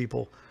lot of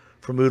people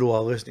from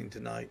Ottawa listening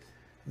tonight.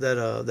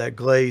 That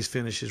glaze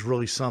finish is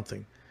really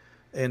something,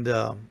 and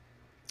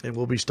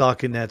we'll be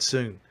stocking that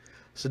soon.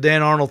 So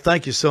Dan Arnold,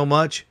 thank you so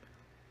much.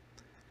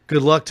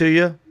 Good luck to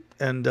you,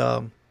 and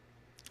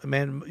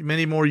man,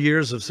 many more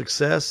years of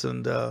success.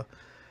 And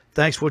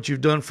thanks for what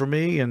you've done for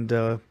me, and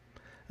I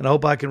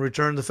hope I can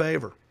return the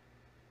favor.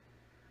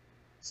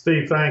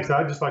 Steve, thanks.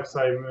 I'd just like to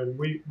say, man,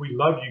 we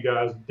love you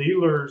guys,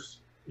 dealers.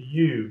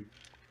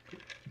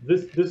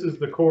 This is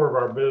the core of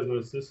our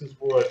business. This is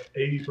what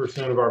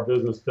 80% of our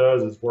business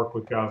does, is work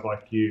with guys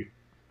like you.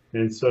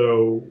 And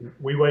so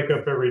we wake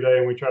up every day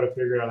and we try to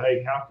figure out,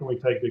 hey, how can we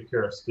take good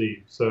care of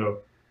Steve? So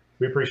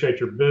we appreciate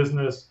your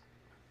business.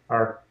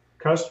 Our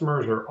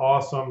customers are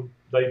awesome.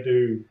 They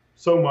do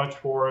so much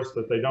for us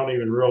that they don't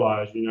even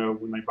realize,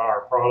 when they buy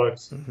our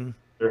products. Mm-hmm.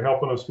 They're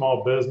helping a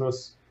small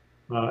business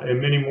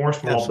and many more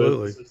small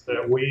businesses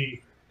that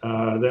we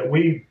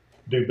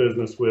do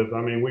business with.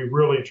 I mean, we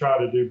really try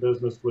to do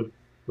business with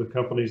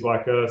companies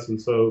like us.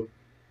 And so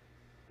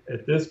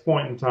at this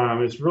point in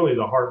time, it's really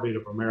the heartbeat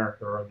of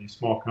America are these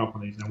small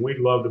companies. And we'd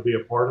love to be a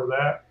part of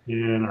that.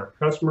 And our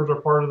customers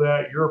are part of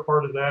that. You're a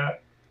part of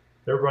that.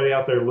 Everybody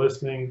out there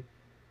listening,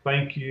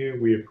 thank you.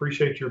 We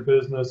appreciate your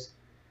business.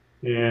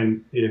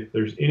 And if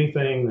there's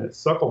anything that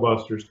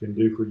Sucklebusters can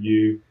do for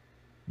you,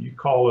 you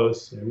call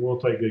us and we'll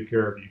take good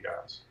care of you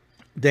guys.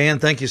 Dan,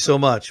 thank you so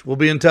much. We'll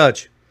be in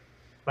touch.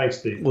 Thanks,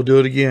 Steve. We'll do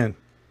it again.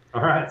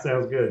 All right,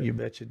 sounds good. You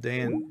betcha.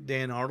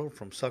 Dan Arnold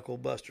from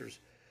Sucklebusters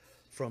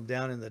from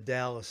down in the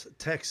Dallas,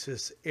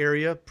 Texas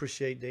area.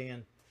 Appreciate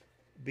Dan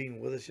being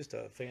with us. Just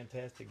a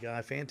fantastic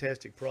guy.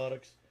 Fantastic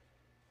products.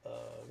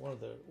 One of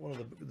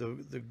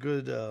the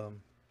good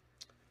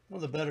one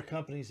of the better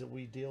companies that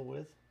we deal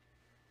with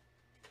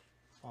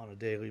on a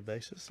daily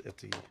basis at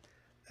the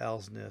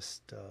Owl's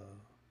Nest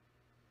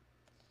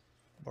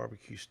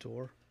barbecue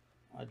store.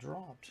 I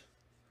dropped.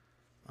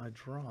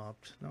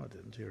 No, I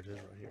didn't. Here it is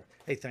right here.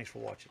 Hey, thanks for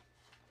watching.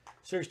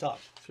 Serious talk.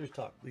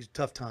 These are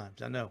tough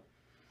times. I know.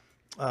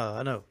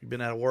 You've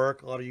been out of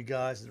work. A lot of you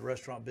guys in the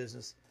restaurant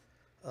business,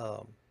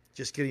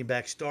 just getting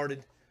back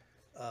started.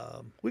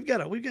 We've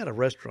got a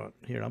restaurant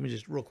here. Let me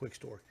just real quick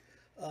story.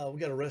 We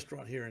got a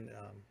restaurant here in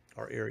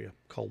our area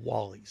called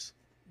Wally's.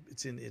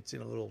 It's in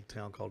a little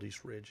town called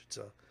East Ridge. It's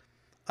a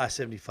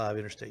I-75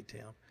 interstate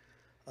town.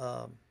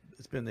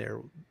 It's been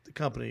there. The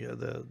company,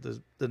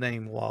 the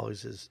name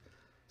Wally's is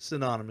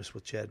synonymous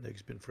with Chattanooga.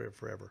 It's been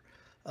forever.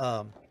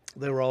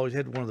 They were always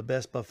had one of the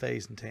best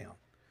buffets in town,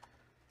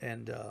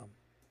 and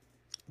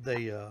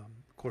they, of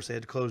course, they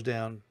had to close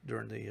down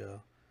during the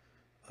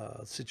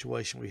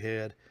situation we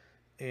had,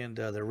 and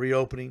they're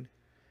reopening,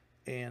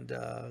 and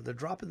they're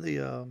dropping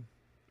the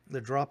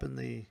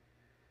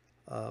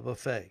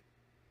buffet,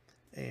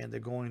 and they're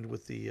going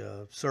with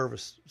the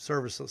service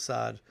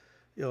side,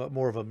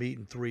 more of a meat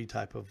and three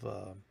type of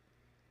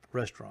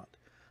restaurant.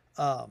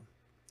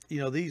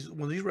 When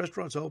these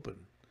restaurants open,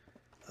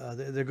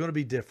 they're going to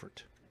be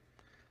different.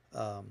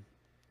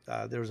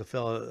 There was a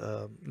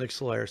fellow, Nick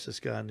Solaris, this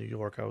guy in New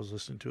York. I was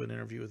listening to an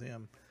interview with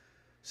him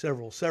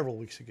several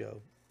weeks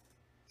ago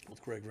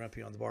with Greg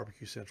Rempe on the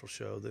Barbecue Central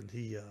show. Then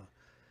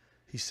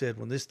he said,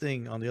 when this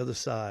thing on the other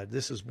side,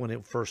 this is when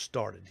it first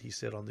started. He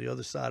said, on the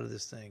other side of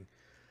this thing,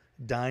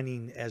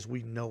 dining as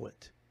we know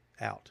it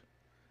out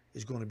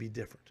is going to be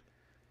different.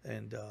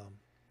 And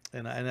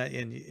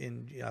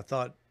I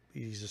thought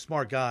he's a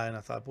smart guy, and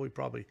I thought, boy, he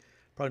probably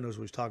knows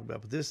what he's talking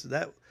about.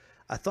 But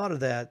I thought of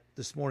that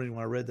this morning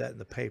when I read that in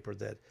the paper,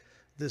 that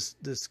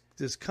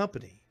this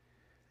company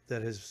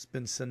that has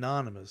been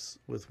synonymous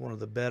with one of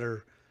the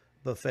better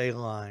buffet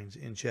lines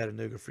in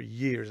Chattanooga for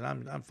years,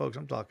 and I'm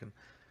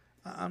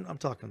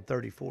talking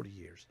 30, 40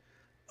 years,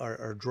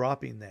 are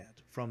dropping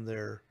that from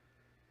their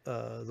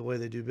the way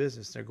they do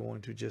business. They're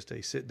going to just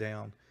a sit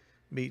down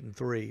meat and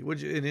three,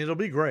 and it'll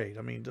be great.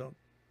 I mean, don't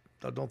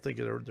think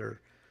they're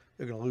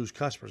they're going to lose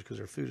customers because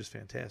their food is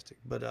fantastic.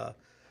 But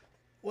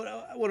what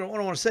I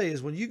want to say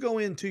is when you go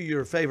into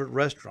your favorite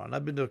restaurant,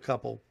 I've been to a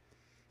couple.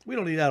 We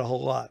don't eat out a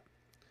whole lot,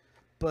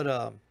 but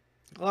a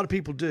lot of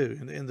people do.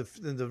 In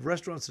the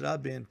restaurants that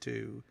I've been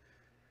to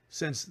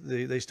since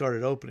they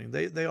started opening,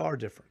 they are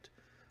different.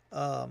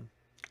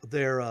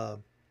 They're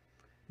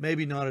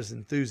maybe not as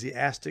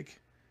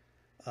enthusiastic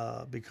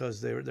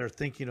because they're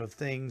thinking of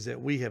things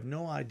that we have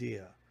no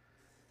idea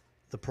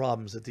the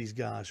problems that these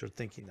guys are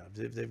thinking of.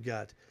 They've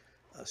got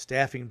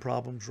staffing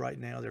problems right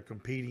now. They're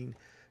competing.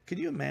 Can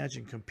you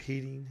imagine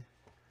competing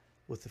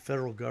with the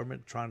federal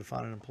government trying to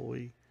find an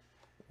employee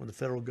when the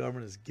federal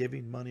government is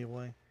giving money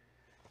away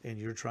and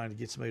you're trying to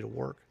get somebody to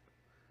work?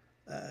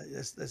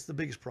 That's the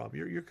biggest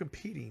problem. You're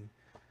competing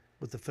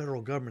with the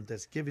federal government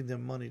that's giving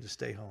them money to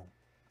stay home,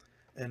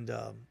 and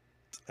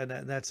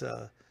that's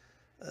a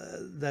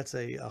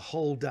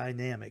whole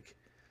dynamic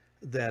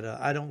that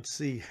I don't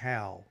see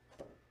how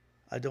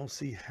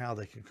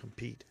they can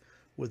compete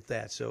with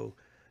that. So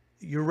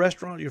your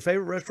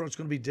favorite restaurant is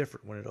going to be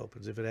different when it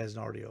opens if it hasn't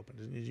already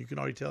opened. You can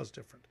already tell it's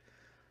different,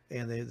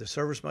 and the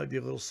service might be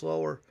a little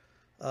slower.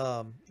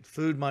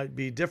 Food might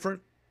be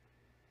different,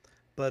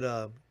 but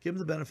give them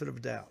the benefit of a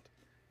doubt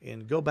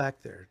and go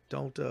back there.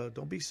 Don't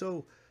be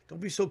so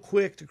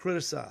quick to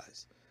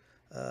criticize.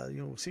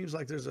 It seems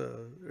like there's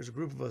a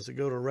group of us that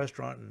go to a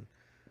restaurant and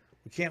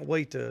we can't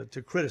wait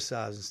to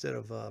criticize instead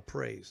of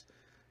praise.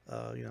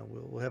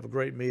 We'll have a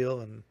great meal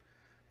and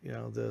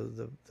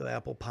the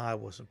apple pie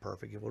wasn't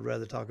perfect. We'd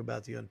rather talk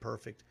about the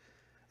imperfect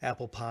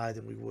apple pie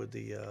than we would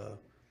the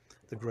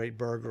great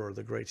burger or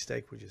the great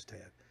steak we just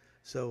had.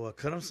 So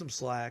cut them some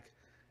slack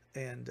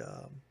and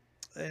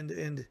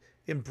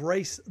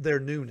embrace their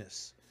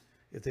newness.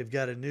 If they've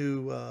got a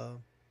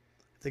new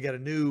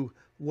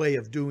way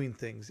of doing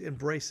things,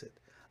 embrace it.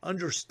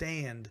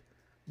 Understand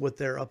what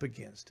they're up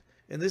against.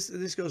 And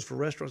this goes for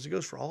restaurants. It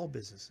goes for all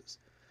businesses,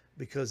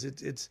 because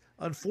it's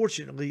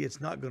unfortunately it's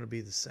not going to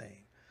be the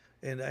same.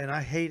 And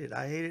I hate it.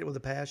 I hate it with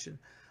a passion.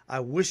 I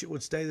wish it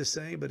would stay the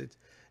same, but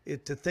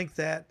to think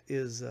that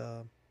is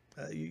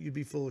you'd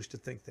be foolish to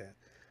think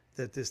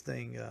that this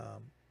thing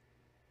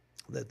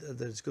that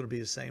it's going to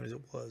be the same as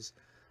it was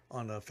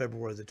on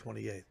February the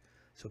 28th.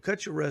 So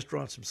cut your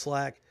restaurant some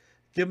slack,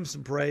 give them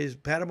some praise,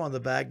 pat them on the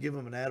back, give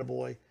them an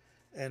attaboy,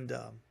 and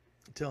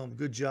tell them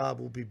good job.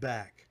 We'll be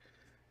back,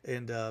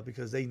 and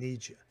because they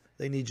need you.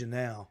 They need you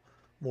now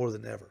more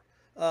than ever.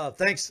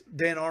 Thanks,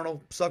 Dan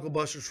Arnold,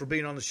 Sucklebusters, for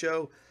being on the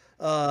show.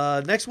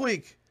 Next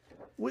week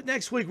we're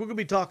going to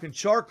be talking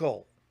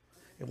charcoal,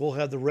 and we'll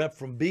have the rep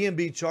from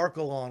B&B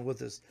Charcoal on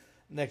with us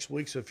next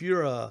week. So if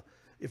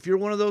you're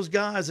one of those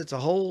guys, it's a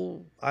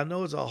whole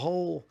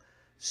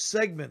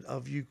segment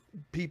of you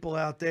people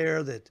out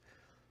there that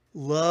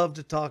love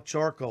to talk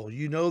charcoal.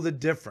 You know the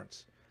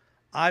difference.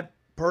 I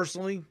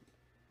personally,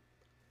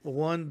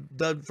 one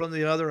done from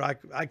the other,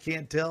 I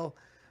can't tell.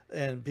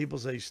 And people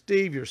say,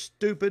 Steve, you're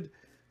stupid.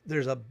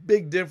 There's a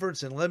big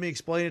difference, and let me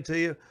explain it to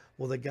you.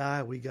 Well, the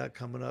guy we got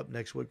coming up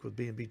next week with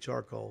B&B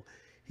Charcoal,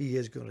 he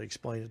is going to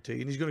explain it to you,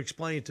 and he's going to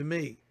explain it to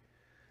me,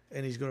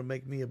 and he's going to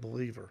make me a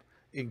believer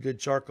in good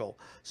charcoal.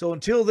 So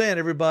until then,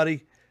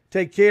 everybody,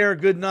 take care,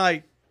 good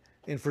night,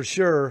 and for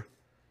sure,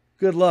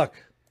 good luck.